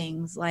other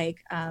things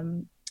like,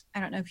 I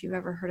don't know if you've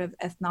ever heard of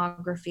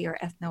ethnography or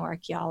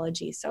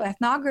ethnoarchaeology. So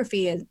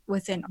ethnography is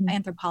within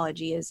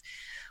anthropology is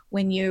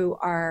when you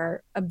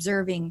are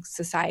observing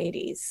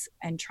societies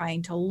and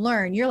trying to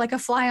learn. You're like a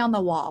fly on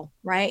the wall,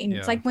 right? And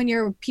it's like when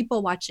you're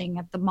people watching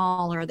at the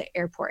mall or the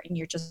airport, and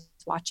you're just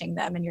watching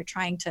them and you're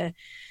trying to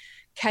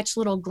catch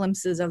little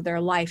glimpses of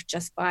their life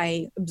just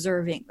by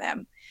observing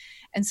them.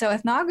 And so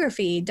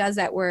ethnography does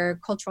that, where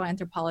cultural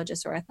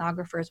anthropologists or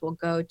ethnographers will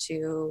go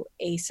to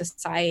a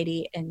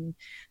society, and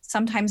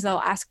sometimes they'll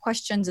ask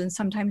questions and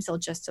sometimes they'll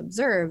just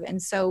observe.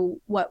 And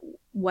so what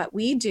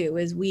we do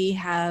is we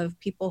have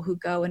people who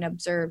go and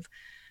observe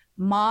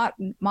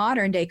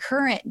modern day,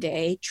 current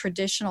day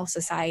traditional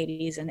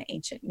societies in the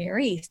ancient Near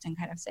East, and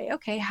kind of say,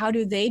 okay, how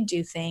do they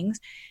do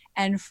things?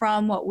 And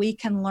from what we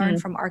can learn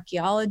from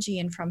archaeology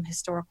and from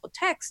historical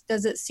texts,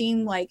 does it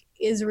seem like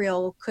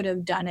Israel could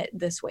have done it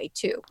this way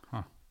too?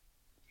 Huh.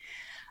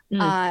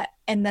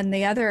 And then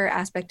the other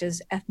aspect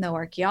is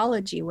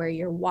ethnoarchaeology, where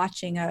you're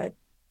watching a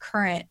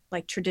current,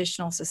 like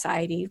traditional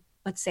society.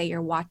 Let's say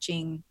you're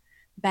watching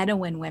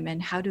Bedouin women.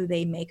 How do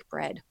they make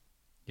bread?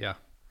 Yeah.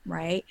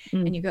 right?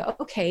 And you go,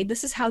 okay,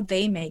 this is how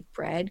they make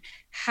bread.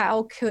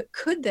 How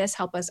could this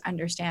help us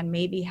understand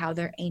maybe how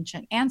their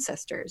ancient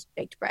ancestors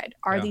baked bread?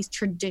 Are these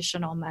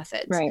traditional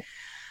methods? Right.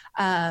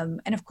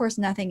 And of course,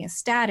 nothing is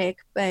static,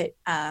 but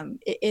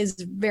it is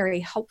very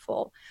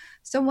helpful.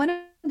 So one of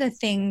the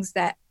things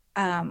that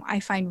I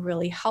find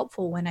really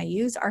helpful when I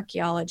use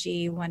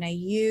archaeology, when I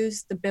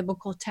use the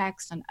biblical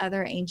text and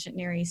other ancient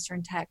Near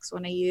Eastern texts,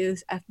 when I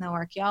use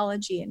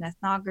ethnoarchaeology and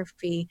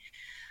ethnography,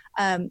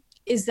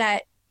 is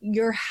that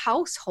your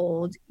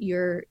household,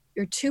 your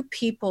two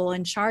people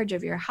in charge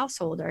of your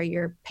household are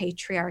your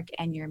patriarch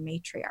and your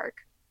matriarch,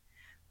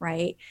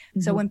 right?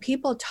 So when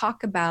people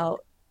talk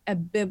about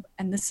and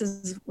this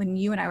is when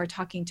you and I were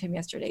talking, Tim,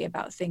 yesterday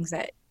about things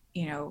that,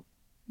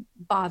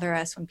 bother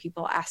us when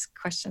people ask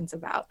questions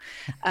about.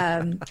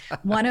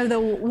 One of the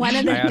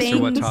I asked things.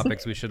 her what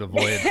topics we should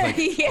avoid. Like, are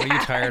you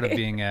tired of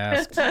being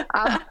asked?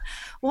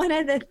 One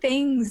of the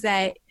things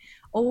that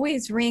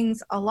always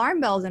rings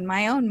alarm bells in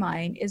my own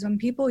mind is when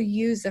people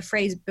use the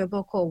phrase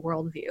biblical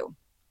worldview.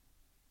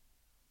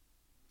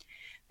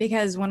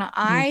 Because when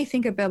I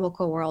think of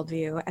biblical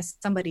worldview as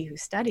somebody who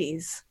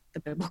studies the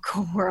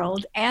biblical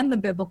world and the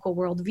biblical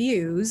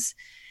worldviews,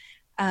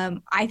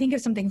 I think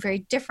of something very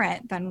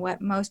different than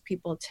what most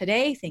people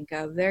today think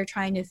of. They're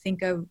trying to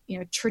think of,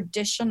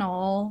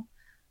 traditional,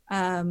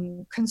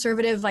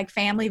 conservative, like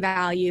family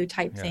value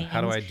type things.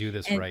 How do I do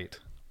this right?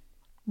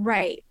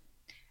 Right.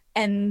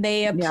 And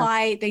they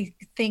apply, they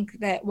think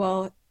that,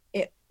 well,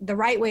 the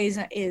right way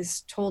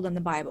is told in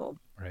the Bible.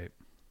 Right.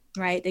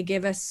 Right. They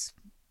give us,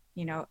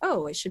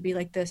 it should be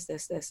like this,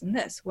 this, this, and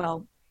this.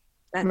 Well,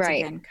 that's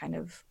again kind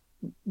of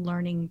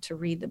learning to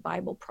read the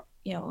Bible,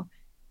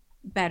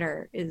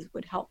 better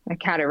would help.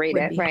 Like how to read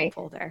it, right?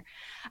 Helpful there.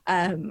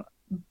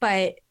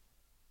 But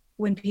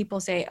when people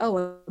say, "Oh,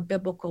 a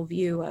biblical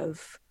view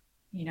of,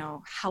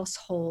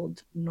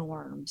 household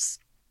norms,"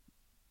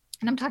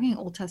 and I'm talking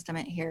Old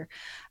Testament here,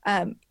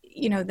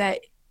 that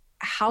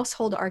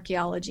household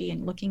archaeology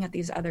and looking at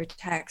these other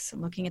texts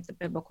and looking at the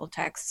biblical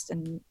texts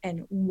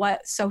and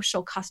what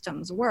social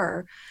customs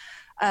were,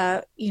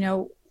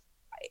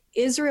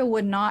 Israel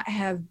would not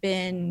have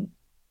been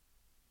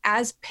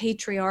as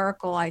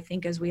patriarchal, I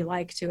think, as we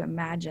like to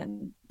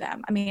imagine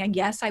them. I mean,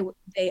 yes,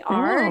 they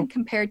are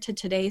compared to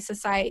today's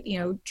society,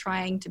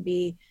 trying to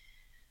be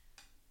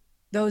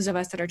those of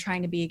us that are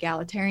trying to be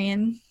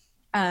egalitarian.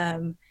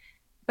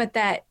 But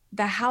that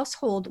the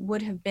household you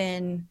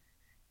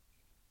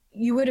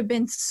would have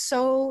been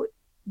so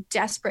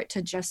desperate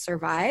to just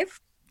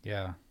survive.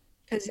 Yeah.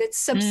 Because it's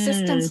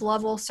subsistence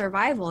level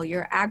survival.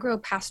 You're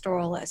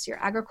agro-pastoralists,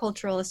 you're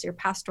agriculturalists, you're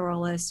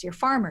pastoralists, you're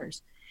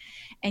farmers.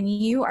 And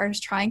you are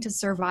trying to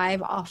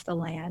survive off the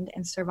land,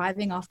 and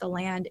surviving off the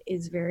land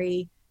is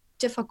very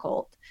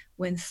difficult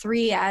when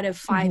 3 out of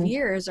 5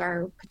 years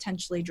are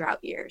potentially drought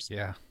years.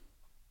 Yeah.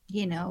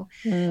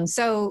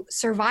 So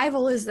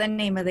survival is the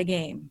name of the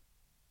game.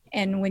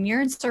 And when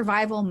you're in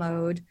survival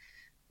mode,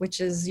 which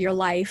is your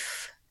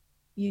life,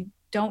 you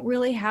don't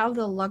really have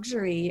the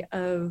luxury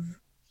of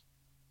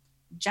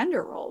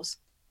gender roles.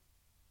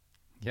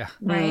 Yeah.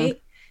 Right.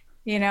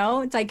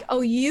 It's like,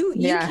 oh, you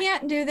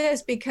can't do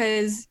this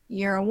because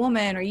you're a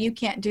woman, or you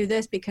can't do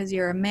this because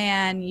you're a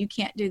man. You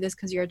can't do this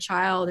because you're a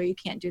child, or you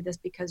can't do this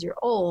because you're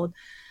old.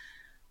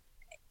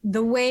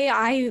 The way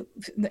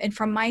and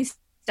from my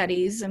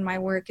studies and my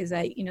work is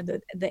that,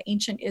 the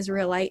ancient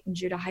Israelite and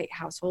Judahite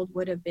household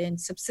would have been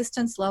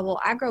subsistence level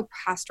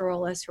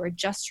agro-pastoralists who are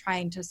just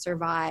trying to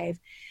survive.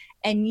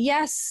 And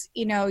yes,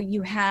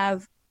 you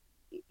have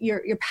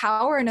your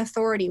power and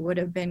authority would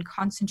have been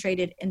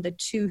concentrated in the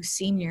 2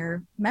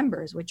 senior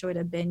members, which would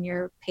have been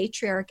your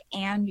patriarch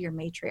and your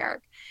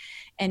matriarch.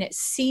 And it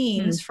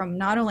seems from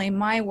not only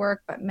my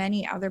work, but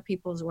many other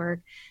people's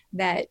work,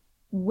 that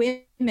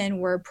women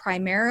were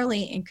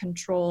primarily in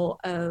control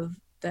of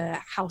the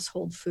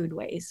household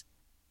foodways.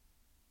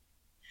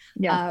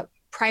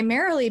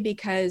 Primarily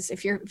because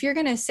if you're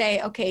going to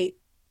say, okay,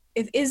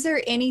 is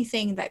there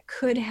anything that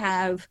could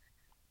have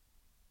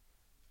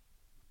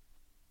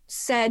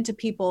said to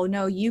people,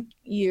 no,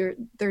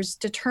 there's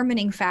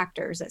determining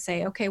factors that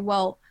say, okay,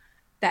 well,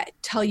 that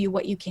tell you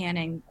what you can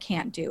and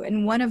can't do.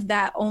 And one of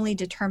that only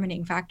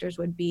determining factors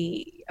would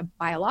be a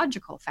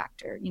biological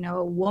factor.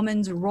 A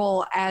woman's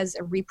role as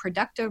a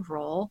reproductive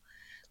role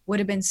would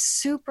have been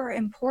super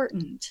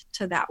important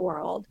to that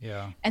world.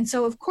 Yeah. And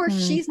so, of course,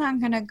 she's not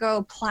going to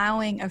go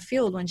plowing a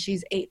field when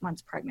she's 8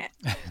 months pregnant.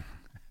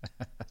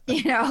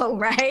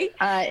 Right?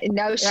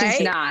 No,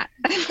 she's not.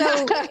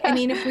 So, I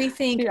mean, if we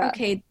think,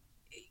 okay,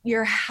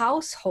 your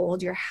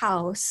household, your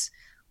house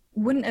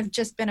wouldn't have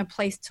just been a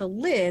place to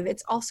live.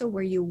 It's also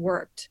where you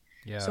worked.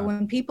 Yeah. So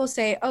when people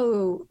say,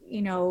 oh,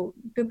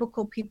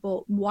 biblical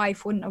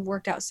wife wouldn't have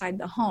worked outside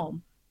the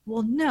home.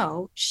 Well,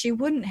 no, she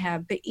wouldn't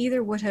have, but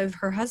either would have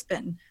her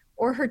husband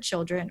or her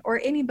children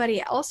or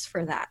anybody else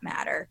for that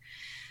matter.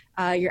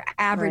 Your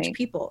average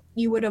people,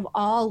 you would have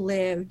all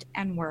lived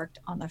and worked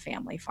on the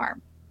family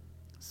farm.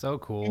 So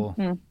cool.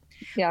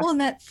 Yeah. Well, and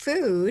that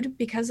food,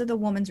 because of the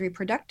woman's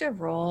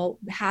reproductive role,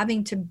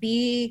 having to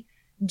be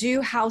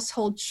do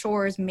household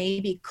chores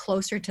maybe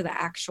closer to the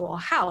actual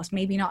house,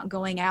 maybe not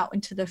going out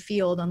into the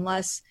field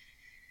unless,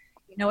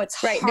 you know,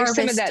 it's right. harvest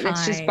There's some of that time.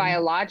 that's just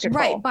biological.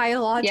 Right.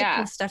 Biological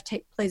Yeah. stuff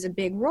plays a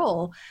big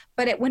role.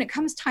 But when it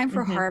comes time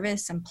for Mhm.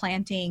 harvest and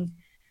planting,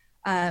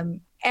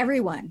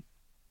 everyone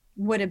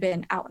would have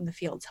been out in the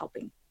fields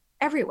helping.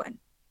 Everyone.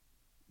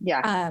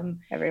 Yeah.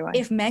 Everyone.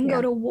 If men Yeah.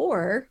 go to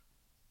war,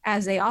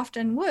 as they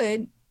often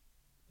would,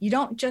 you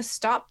don't just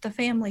stop the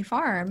family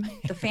farm.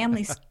 The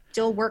family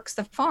still works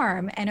the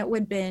farm, and it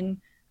would have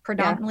been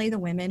predominantly the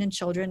women and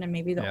children and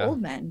maybe the Yeah.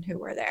 old men who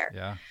were there.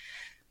 Yeah.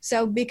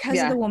 So because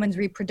Yeah. of the woman's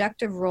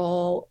reproductive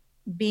role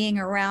being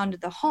around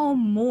the home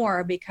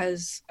more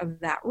because of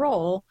that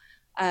role,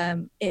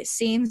 it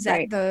seems that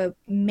Right. the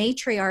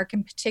matriarch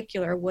in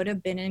particular would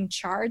have been in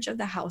charge of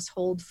the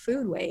household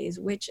foodways,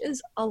 which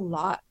is a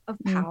lot of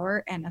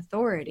power and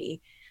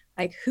authority.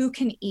 Like who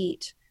can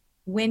eat,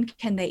 when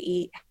can they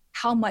eat,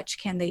 how much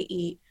can they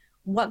eat,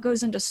 what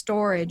goes into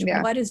storage,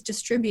 Yeah. what is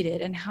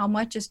distributed and how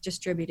much is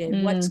distributed,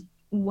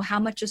 how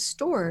much is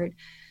stored,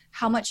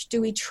 how much do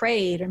we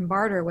trade and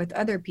barter with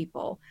other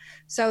people.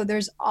 So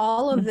there's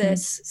all of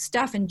this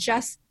stuff in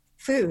just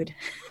food.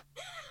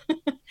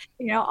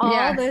 You know,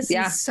 all this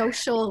is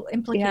social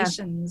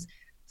implications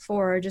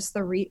for just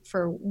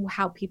for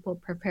how people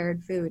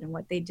prepared food and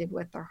what they did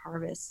with their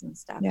harvests and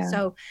stuff. Yeah.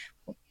 So,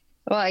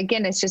 well,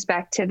 again, it's just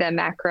back to the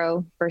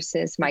macro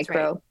versus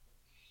micro,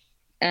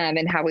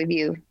 and how we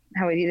view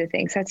the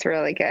things. That's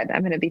really good.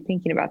 I'm going to be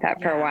thinking about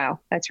that for a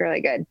while. That's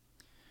really good.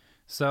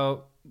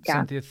 So,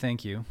 Cynthia,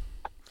 thank you.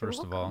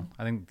 First of all,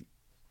 I think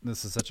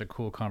this is such a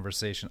cool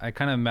conversation. I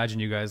kind of imagine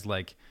you guys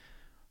like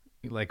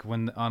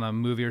when on a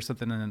movie or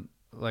something, and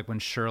like when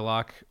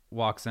Sherlock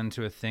walks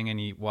into a thing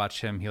and you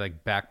watch him, he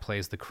like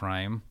backplays the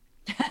crime,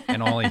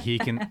 and only he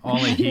can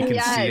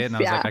Yes, see it. And I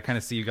was yeah. like, I kind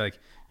of see you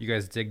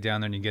guys dig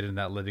down there and you get in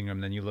that living room,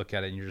 and then you look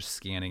at it and you're just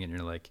scanning it and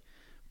you're like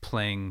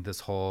playing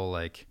this whole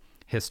like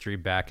history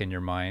back in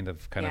your mind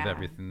of kind of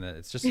everything. That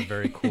it's just a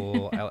very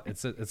cool.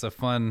 It's a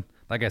fun.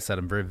 Like I said,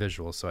 I'm very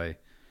visual, so I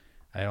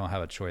don't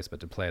have a choice but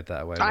to play it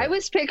that way. I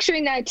was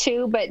picturing that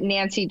too, but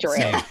Nancy drew it.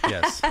 Same,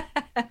 yes.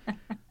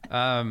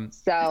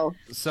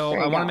 So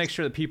I want to make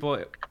sure that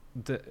people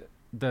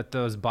that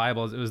those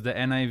Bibles, it was the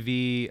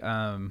NIV.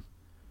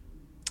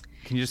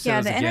 Can you just say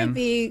those the again?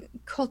 NIV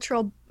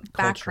Cultural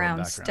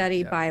Background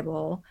Study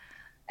Bible,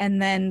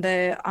 and then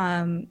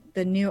the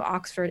New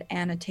Oxford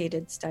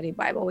Annotated Study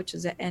Bible, which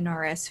is an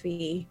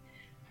NRSV.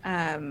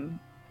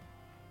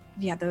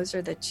 Yeah, those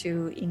are the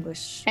two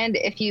English. And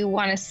if you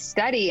want to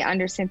study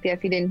under Cynthia,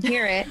 if you didn't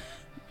hear it,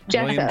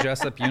 William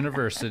Jessup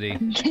University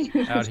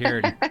out here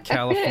in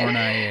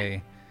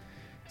California.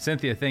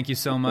 Cynthia, thank you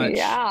so much.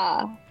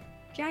 Yeah,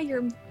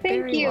 you're thank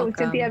very you, welcome.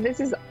 Cynthia. This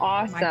is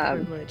awesome. My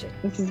privilege.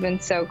 This has been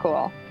so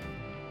cool.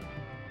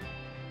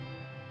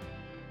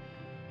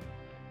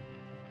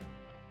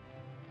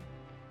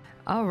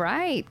 All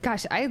right.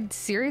 Gosh, I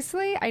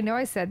know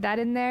I said that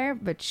in there,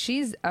 but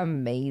she's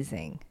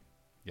amazing.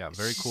 Yeah,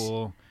 very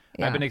cool.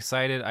 Yeah. I've been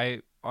excited.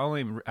 I've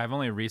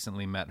only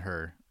recently met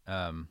her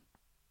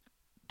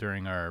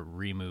during our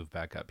remove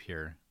back up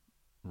here.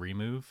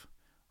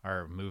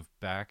 Our move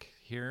back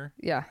here.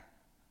 Yeah.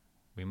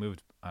 We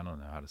moved. I don't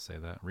know how to say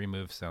that.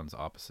 Remove sounds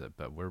opposite,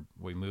 but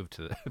we moved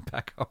to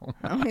back home.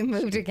 We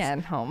moved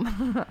again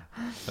home.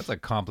 That's a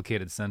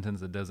complicated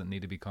sentence that doesn't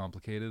need to be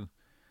complicated.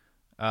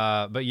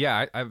 But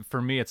yeah,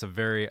 for me, it's a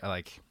very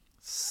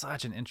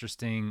such an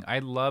interesting. I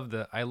love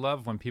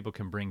when people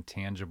can bring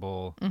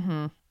tangible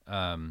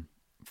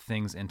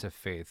things into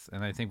faith,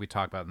 and I think we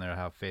talked about in there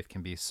how faith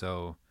can be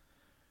so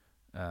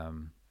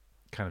kind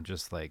of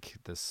just like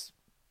this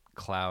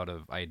cloud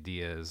of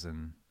ideas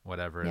and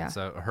whatever. Yeah. And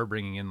so her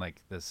bringing in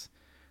like this,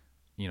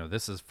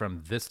 this is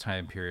from this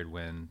time period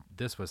when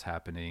this was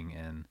happening,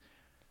 and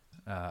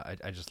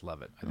I just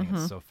love it. I think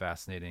it's so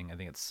fascinating. I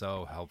think it's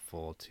so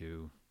helpful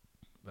to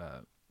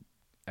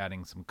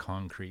adding some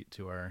concrete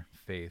to our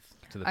faith,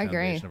 to the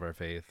foundation of our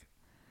faith.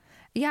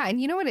 Yeah,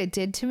 and you know what it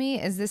did to me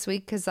is this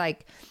week, because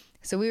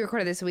so we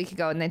recorded this a week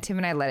ago, and then Tim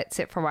and I let it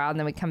sit for a while, and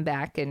then we come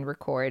back and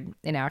record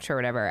an outro or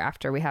whatever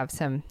after we have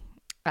some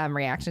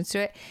reactions to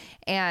it.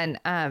 And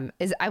I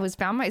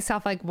found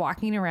myself like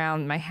walking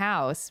around my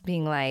house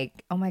being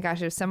like, oh my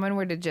gosh, if someone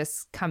were to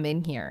just come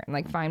in here and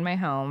like find my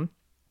home,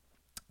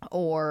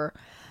 or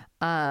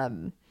I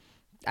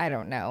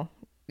don't know,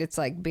 it's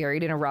like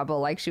buried in a rubble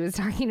like she was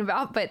talking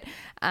about, but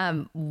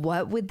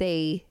what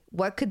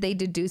could they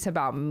deduce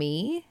about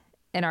me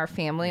and our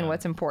family and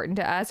what's important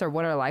to us, or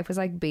what our life was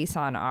like based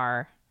on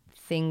our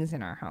things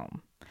in our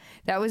home?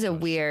 That was a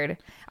weird.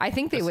 I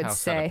think they would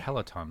say a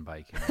Peloton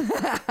bike.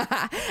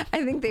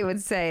 I think they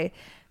would say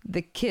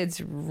the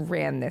kids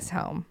ran this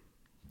home.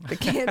 The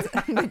kids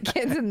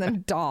and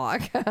the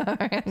dog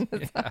ran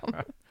this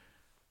home.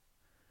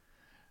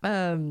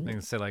 They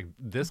can say like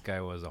this guy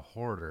was a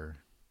hoarder.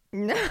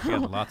 No, he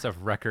had lots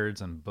of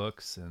records and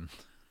books and.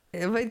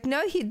 But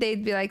no,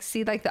 they'd be like,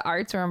 see, like the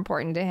arts are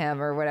important to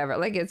him or whatever.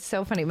 Like, it's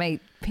so funny. My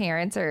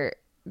parents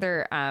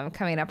they're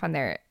coming up on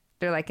their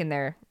They're like in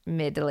their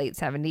mid to late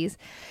 70s.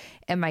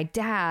 And my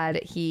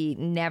dad, he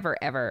never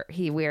ever,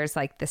 he wears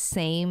like the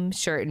same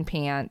shirt and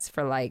pants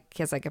for like,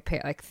 he has like a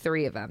pair, like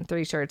 3 of them,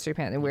 3 shirts, 3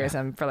 pants, and wears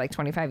them for like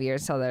 25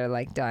 years till they're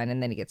like done.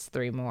 And then he gets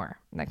 3 more,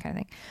 that kind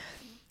of thing.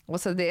 Well,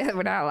 so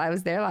when I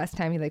was there last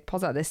time, he like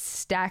pulls out this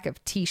stack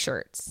of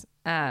t-shirts.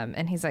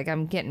 And he's like,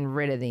 I'm getting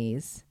rid of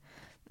these.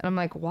 And I'm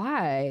like,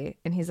 why?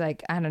 And he's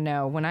like, I don't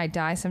know. When I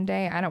die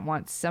someday, I don't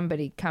want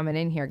somebody coming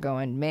in here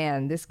going,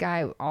 man, this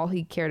guy, all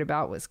he cared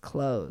about was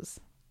clothes.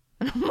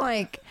 And I'm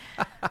like,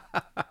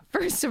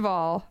 first of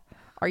all,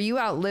 are you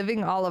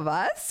outliving all of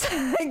us?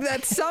 Like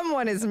that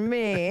someone is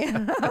me.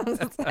 I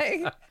was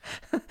like,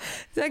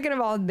 second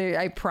of all,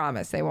 I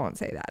promise they won't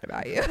say that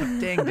about you.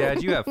 Dang,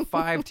 Dad, you have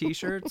 5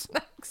 t-shirts?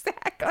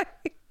 Exactly.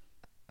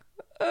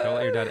 Don't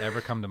let your dad ever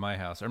come to my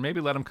house. Or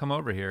maybe let him come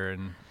over here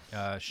and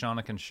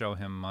Shauna can show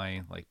him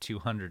my like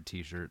 200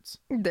 t-shirts.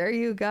 There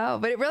you go.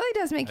 But it really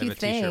does make I you have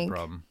a t-shirt think.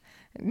 problem.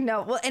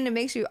 No, well, and it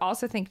makes you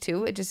also think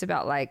too, it's just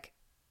about like,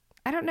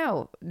 I don't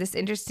know. This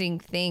interesting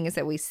thing is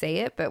that we say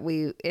it, but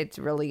it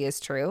really is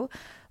true.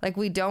 Like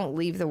we don't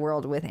leave the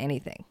world with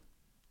anything.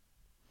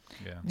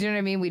 Yeah. Do you know what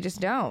I mean? We just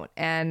don't.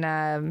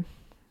 And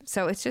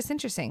so it's just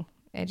interesting.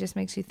 It just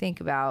makes you think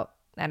about,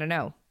 I don't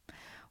know,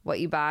 what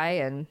you buy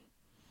and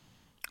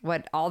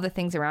what all the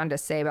things around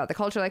us say about the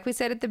culture. Like we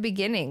said at the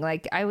beginning,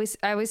 like I always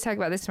talk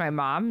about this to my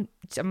mom.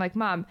 I'm like,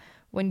 Mom,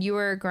 when you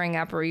were growing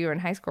up or you were in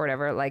high school or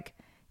whatever, like,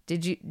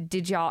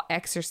 did y'all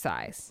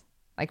exercise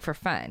like for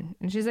fun?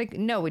 And she's like,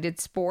 no, we did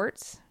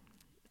sports.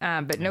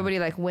 But nobody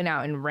like went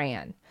out and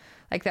ran.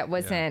 Like that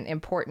wasn't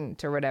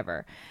important or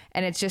whatever.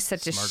 And it's just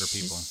such Smarter a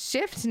people.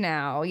 shift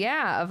now.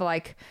 Yeah. Of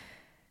like,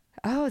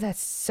 oh,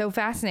 that's so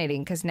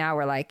fascinating. Cause now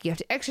we're like, you have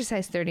to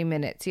exercise 30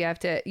 minutes. You have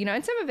to,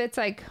 and some of it's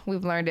like,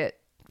 we've learned it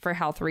for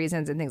health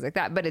reasons and things like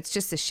that, but it's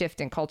just a shift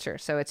in culture.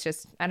 So it's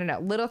just, I don't know,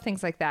 little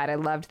things like that. I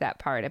loved that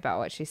part about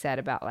what she said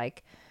about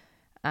like,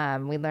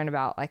 we learned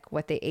about like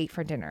what they ate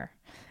for dinner.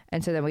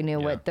 And so then we knew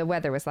what the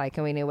weather was like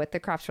and we knew what the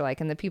crops were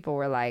like and the people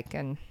were like.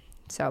 And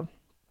so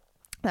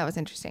that was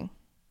interesting.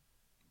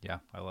 Yeah,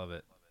 I love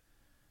it.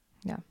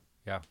 Yeah.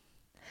 Yeah.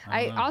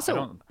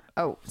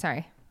 Oh,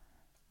 sorry.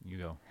 You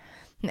go.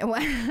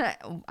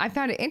 I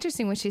found it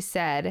interesting when she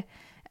said,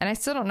 and I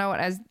still don't know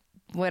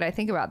what I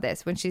think about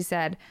this, when she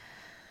said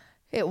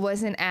it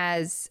wasn't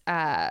as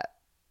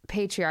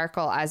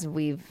patriarchal as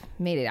we've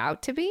made it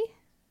out to be.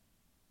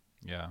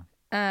 Yeah.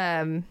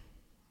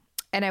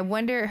 And I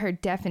wonder her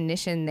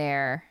definition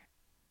there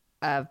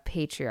of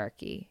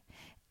patriarchy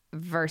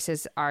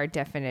versus our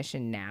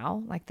definition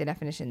now, like the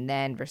definition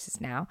then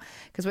versus now.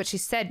 Because what she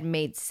said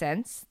made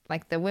sense.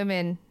 Like the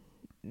women,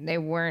 they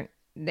were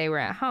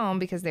at home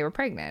because they were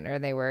pregnant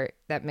or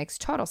that makes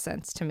total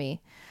sense to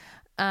me.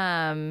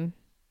 But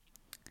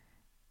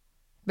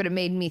it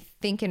made me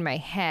think in my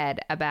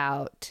head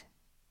about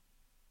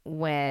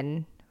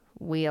when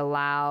we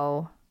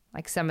allow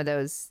like some of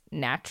those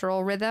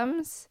natural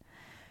rhythms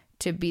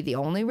to be the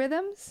only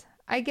rhythms,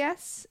 I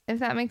guess, if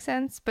that makes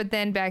sense. But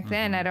then back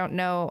then, I don't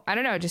know.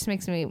 It just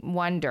makes me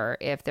wonder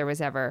if there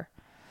was ever,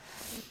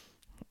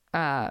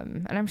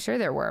 and I'm sure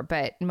there were,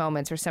 but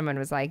moments where someone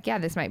was like, yeah,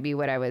 this might be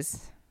what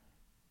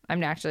I'm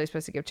naturally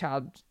supposed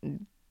to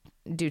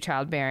do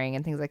childbearing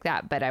and things like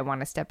that, but I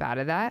want to step out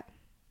of that.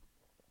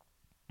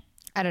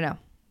 I don't know.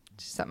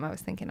 Just something I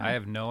was thinking of. I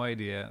have no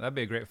idea. That'd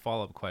be a great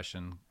follow-up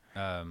question.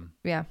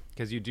 Yeah.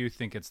 Because you do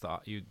think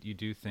you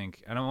do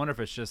think, and I wonder if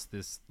it's just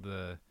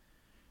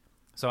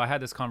so I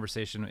had this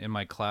conversation in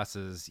my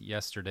classes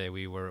yesterday.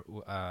 We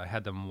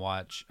had them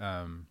watch,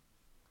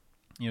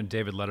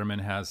 David Letterman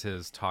has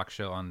his talk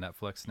show on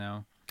Netflix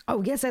now.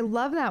 Oh yes. I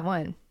love that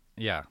one.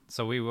 Yeah.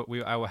 So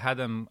I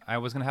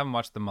was going to have them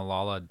watch the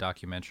Malala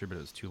documentary, but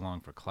it was too long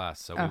for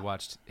class. So we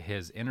watched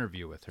his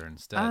interview with her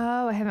instead.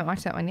 Oh, I haven't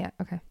watched that one yet.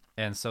 Okay.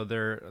 And so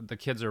the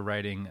kids are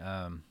writing,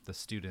 the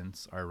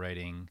students are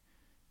writing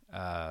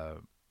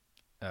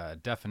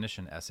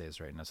definition essays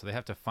right now. So they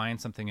have to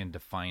find something and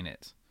define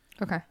it.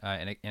 Okay.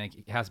 And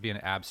it has to be an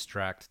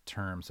abstract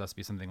term. So it has to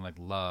be something like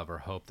love or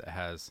hope that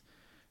has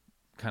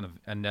kind of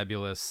a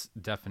nebulous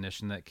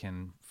definition that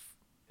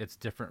it's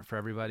different for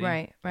everybody.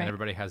 Right. And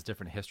everybody has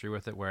different history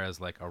with it.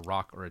 Whereas like a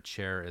rock or a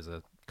chair is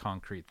a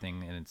concrete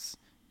thing and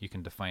you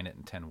can define it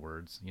in 10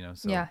 words,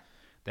 So yeah.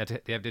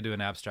 they have to do an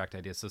abstract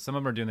idea. So some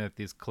of them are doing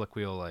these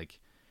colloquial, like,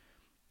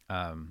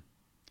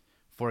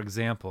 for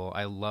example,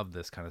 I love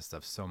this kind of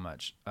stuff so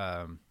much.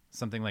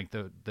 Something like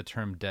the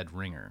term dead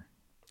ringer.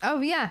 Oh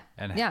yeah.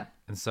 And yeah.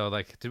 And so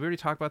like, did we already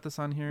talk about this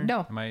on here?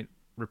 No. Am I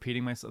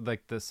repeating myself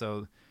like this?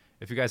 So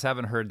if you guys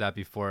haven't heard that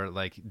before,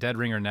 like dead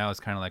ringer now is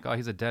kind of like, oh,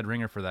 he's a dead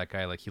ringer for that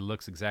guy. Like he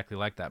looks exactly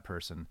like that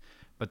person.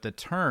 But the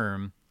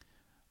term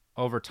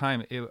over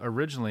time,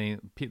 originally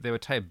they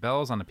would tie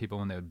bells onto people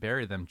when they would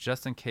bury them,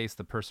 just in case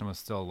the person was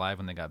still alive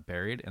when they got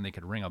buried, and they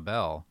could ring a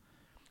bell.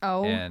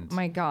 Oh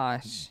my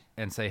gosh.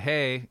 And say,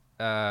 hey,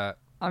 I'm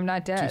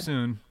not dead. Too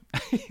soon.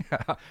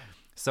 Yeah.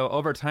 So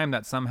over time,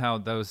 that somehow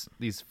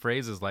these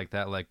phrases like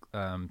that, like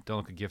don't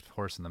look a gift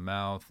horse in the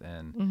mouth,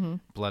 and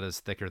blood is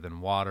thicker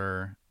than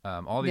water,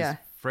 All these Yeah.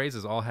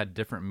 phrases all had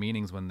different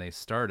meanings when they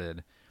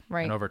started.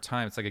 Right. And over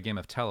time, it's like a game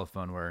of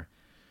telephone where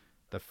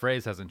the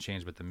phrase hasn't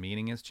changed, but the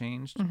meaning has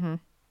changed. Mm-hmm.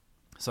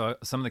 So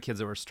some of the kids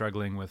that were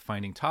struggling with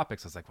finding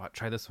topics, I was like, "Wow,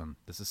 try this one.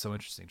 This is so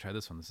interesting. Try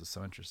this one. This is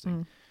so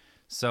interesting."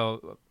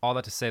 So all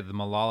that to say, the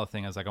Malala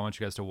thing, I was like, I want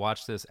you guys to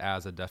watch this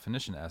as a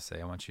definition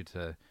essay. I want you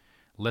to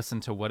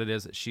listen to what it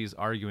is that she's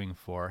arguing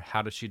for.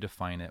 How does she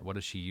define it? What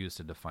does she use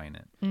to define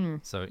it?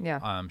 So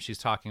she's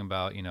talking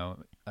about,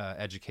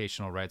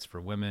 educational rights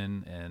for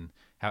women and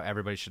how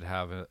everybody should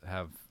have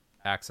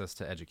access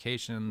to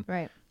education,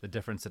 Right. the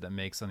difference that it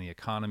makes on the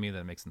economy, that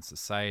it makes in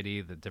society,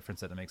 the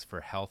difference that it makes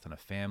for health and a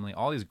family,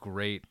 all these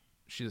great,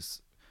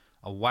 she's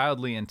a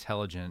wildly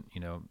intelligent,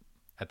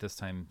 at this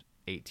time,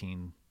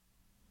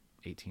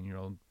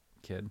 18-year-old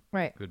kid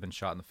Right. who had been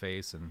shot in the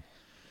face. And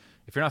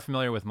if you're not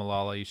familiar with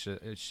Malala, you should,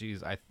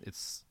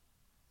 it's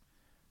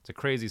a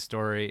crazy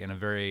story and a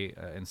very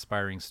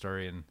inspiring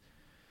story. And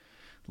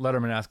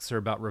Letterman asks her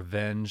about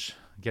revenge,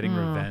 getting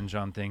revenge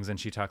on things, and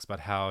she talks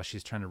about how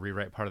she's trying to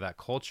rewrite part of that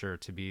culture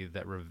to be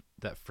that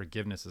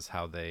forgiveness is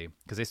how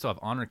because they still have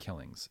honor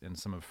killings in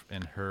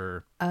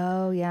her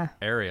Oh yeah.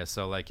 area.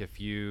 So like if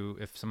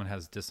someone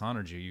has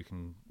dishonored you, you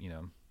can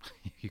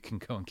you can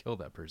go and kill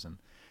that person.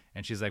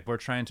 And she's like, we're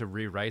trying to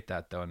rewrite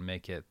that though and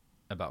make it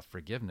about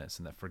forgiveness,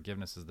 and that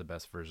forgiveness is the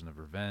best version of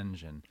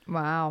revenge. And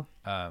Wow.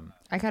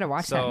 I gotta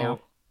watch that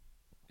now.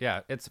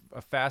 Yeah, it's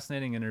a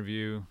fascinating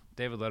interview.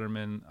 David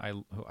Letterman,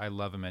 I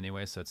love him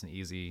anyway, so it's an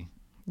easy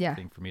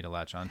thing for me to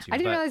latch onto. I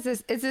didn't realize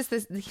this. Is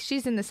this?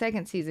 She's in the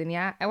second season,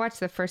 yeah? I watched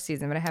the first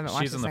season, but I haven't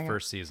watched She's the in second. the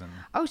first season.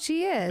 Oh,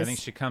 she is. I think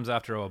she comes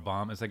after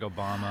Obama. It's like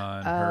Obama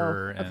and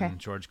her and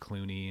George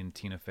Clooney and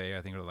Tina Fey.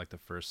 I think are like the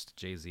first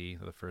Jay-Z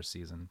of the first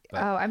season.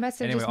 But I must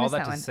have anyway, just all missed that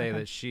that to one. say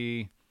that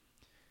she,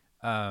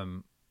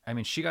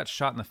 she got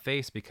shot in the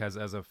face because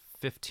as a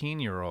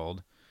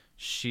 15-year-old,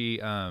 she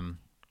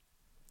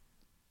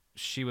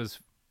was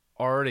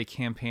already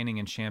campaigning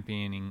and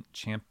championing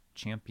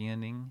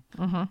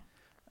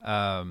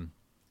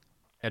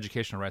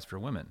educational rights for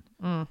women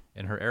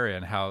in her area,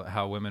 and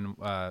how women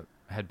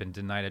had been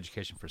denied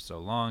education for so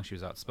long. She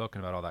was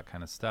outspoken about all that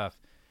kind of stuff.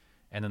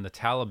 And then the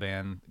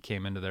Taliban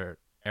came into their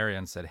area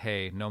and said,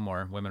 hey, no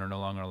more. Women are no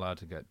longer allowed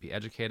to be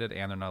educated,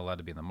 and they're not allowed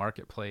to be in the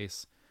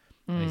marketplace,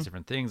 and these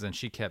different things. And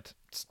she kept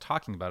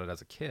talking about it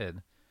as a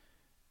kid.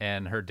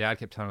 And her dad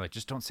kept telling her, like,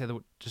 just don't say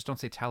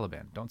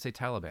Taliban. Don't say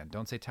Taliban.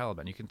 Don't say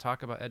Taliban. You can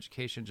talk about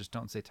education, just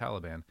don't say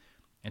Taliban.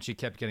 And she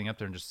kept getting up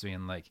there and just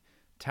being like,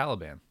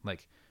 Taliban.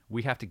 Like,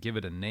 we have to give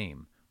it a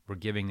name. We're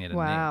giving it a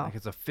name. Like,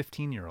 it's a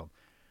 15-year-old.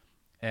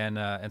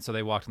 And so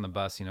they walked on the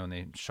bus, and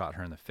they shot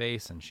her in the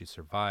face, and she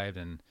survived.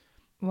 And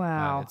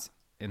it's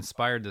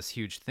inspired this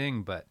huge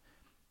thing. But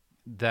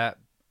that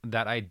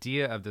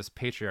idea of this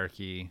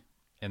patriarchy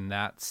in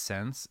that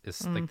sense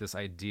is like this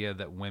idea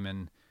that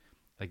women...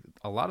 like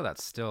a lot of that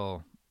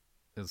still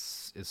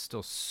is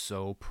still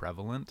so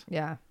prevalent.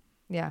 Yeah.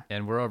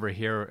 And we're over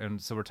here,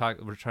 and so we're trying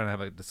to have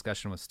a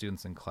discussion with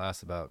students in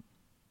class about,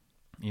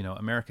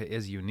 America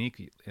is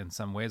unique in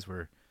some ways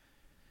where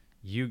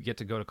you get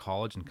to go to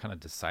college and kind of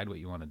decide what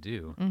you want to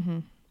do. Mm-hmm.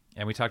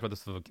 And we talked about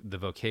this, the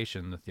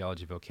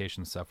theology of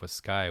vocation stuff with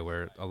Sky,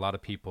 where a lot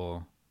of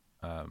people,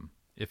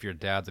 if your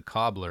dad's a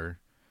cobbler,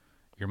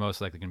 you're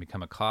most likely going to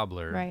become a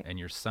cobbler, right. And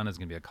your son is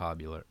going to be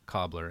a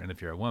cobbler. And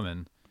if you're a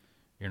woman,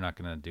 you're not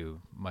going to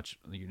do much.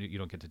 You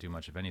don't get to do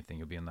much of anything.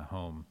 You'll be in the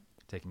home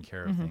taking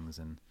care of things.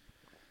 And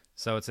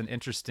so it's an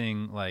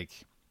interesting,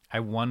 I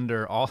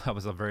wonder, all that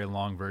was a very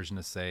long version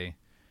to say,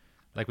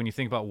 like when you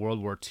think about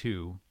World War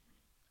II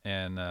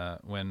and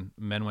when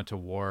men went to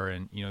war,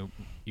 and, you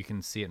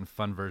can see it in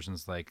fun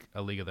versions like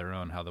A League of Their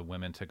Own, how the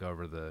women took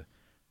over the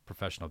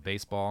professional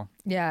baseball.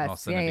 Yeah. All of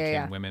a sudden it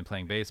became women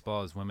playing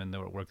baseball as women that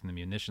were working the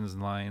munitions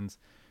lines.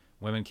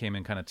 Women came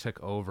and kind of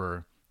took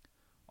over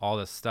all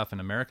this stuff in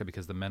America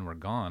because the men were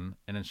gone.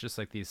 And it's just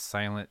like these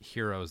silent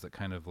heroes that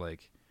kind of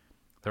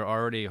they're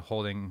already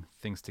holding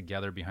things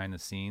together behind the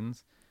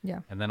scenes. Yeah.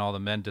 And then all the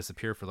men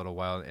disappear for a little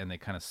while, and they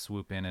kind of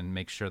swoop in and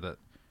make sure that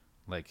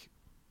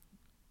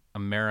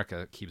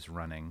America keeps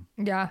running.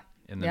 Yeah.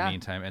 In the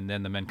meantime. And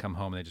then the men come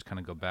home and they just kind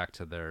of go back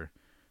to their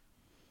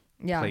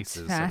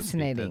places. It's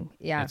fascinating.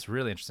 Yeah. It's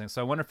really interesting.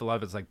 So I wonder if a lot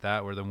of it's like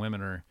that, where the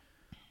women are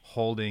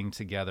holding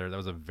together. That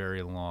was a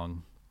very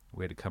long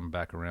way to come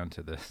back around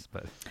to this,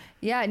 but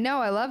yeah, no,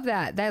 I love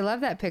that. I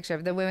love that picture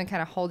of the women kind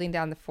of holding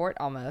down the fort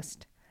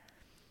almost.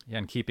 Yeah,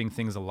 and keeping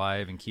things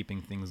alive and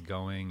keeping things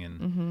going.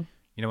 And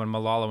when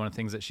Malala, one of the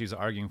things that she's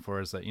arguing for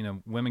is that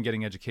women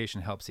getting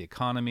education helps the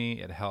economy,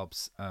 it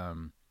helps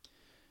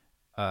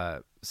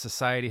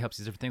society, helps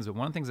these different things. But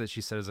one of the things that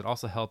she said is it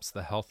also helps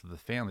the health of the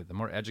family. The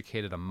more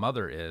educated a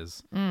mother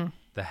is,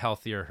 the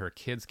healthier her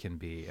kids can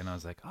be. And I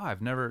was like,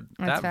 I've never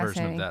that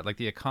version of that. Like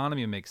the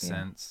economy makes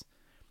sense.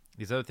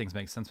 These other things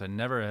make sense, but I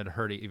never had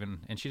heard it even,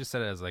 and she just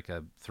said it as like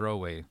a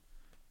throwaway,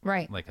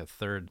 right? Like a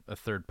third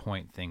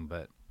point thing.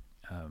 But,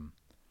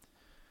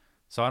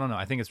 so I don't know.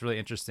 I think it's really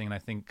interesting. And I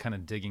think kind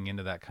of digging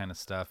into that kind of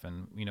stuff.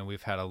 And,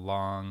 we've had a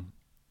long,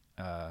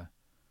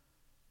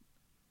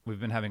 we've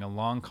been having a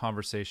long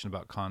conversation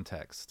about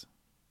context,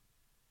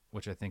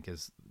 which I think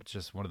is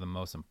just one of the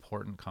most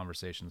important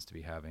conversations to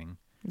be having.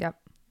 Yep.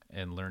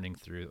 And learning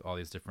through all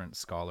these different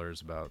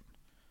scholars about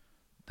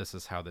this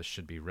is how this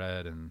should be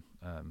read. And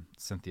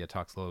Cynthia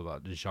talks a little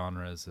about the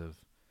genres of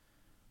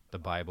the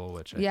Bible,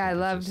 which I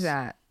loved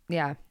that.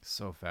 Yeah.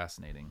 So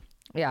fascinating.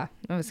 Yeah,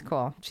 it was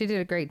cool. She did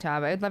a great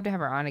job. I'd love to have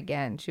her on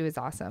again. She was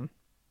awesome.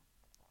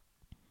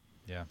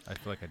 Yeah, I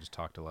feel like I just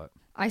talked a lot.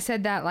 I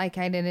said that like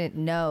I didn't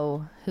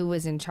know who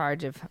was in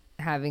charge of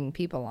having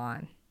people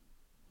on.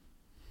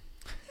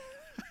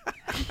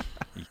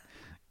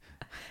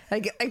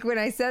 like when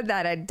I said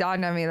that, it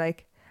dawned on me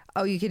like,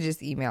 oh, you could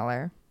just email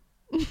her.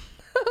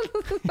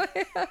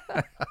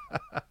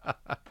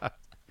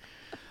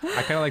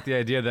 I kind of like the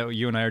idea that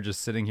you and I are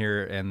just sitting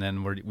here, and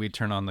then we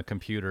turn on the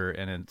computer,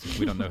 and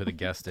we don't know who the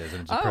guest is,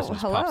 and the person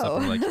just pops up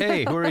and we're like,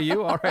 "Hey, who are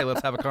you? All right,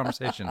 let's have a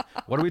conversation.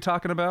 What are we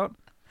talking about?"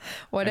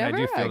 Whatever. And I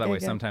do feel that way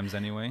good. sometimes,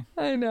 anyway.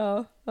 I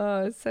know.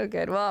 Oh, it's so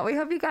good. Well, we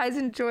hope you guys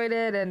enjoyed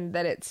it, and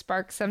that it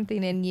sparked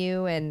something in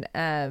you.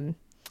 And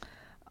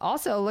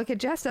also, look at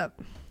Jessup.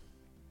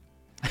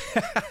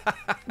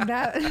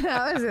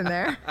 that was in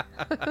there.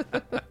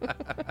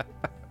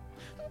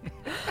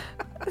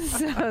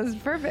 So it was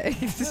perfect.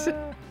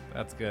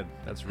 That's good.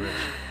 That's rich.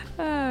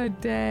 Oh,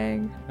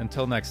 dang.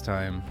 Until next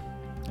time.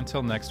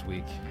 Until next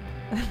week.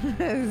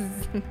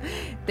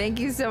 Thank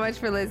you so much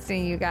for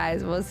listening, you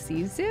guys. We'll see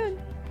you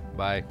soon.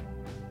 Bye.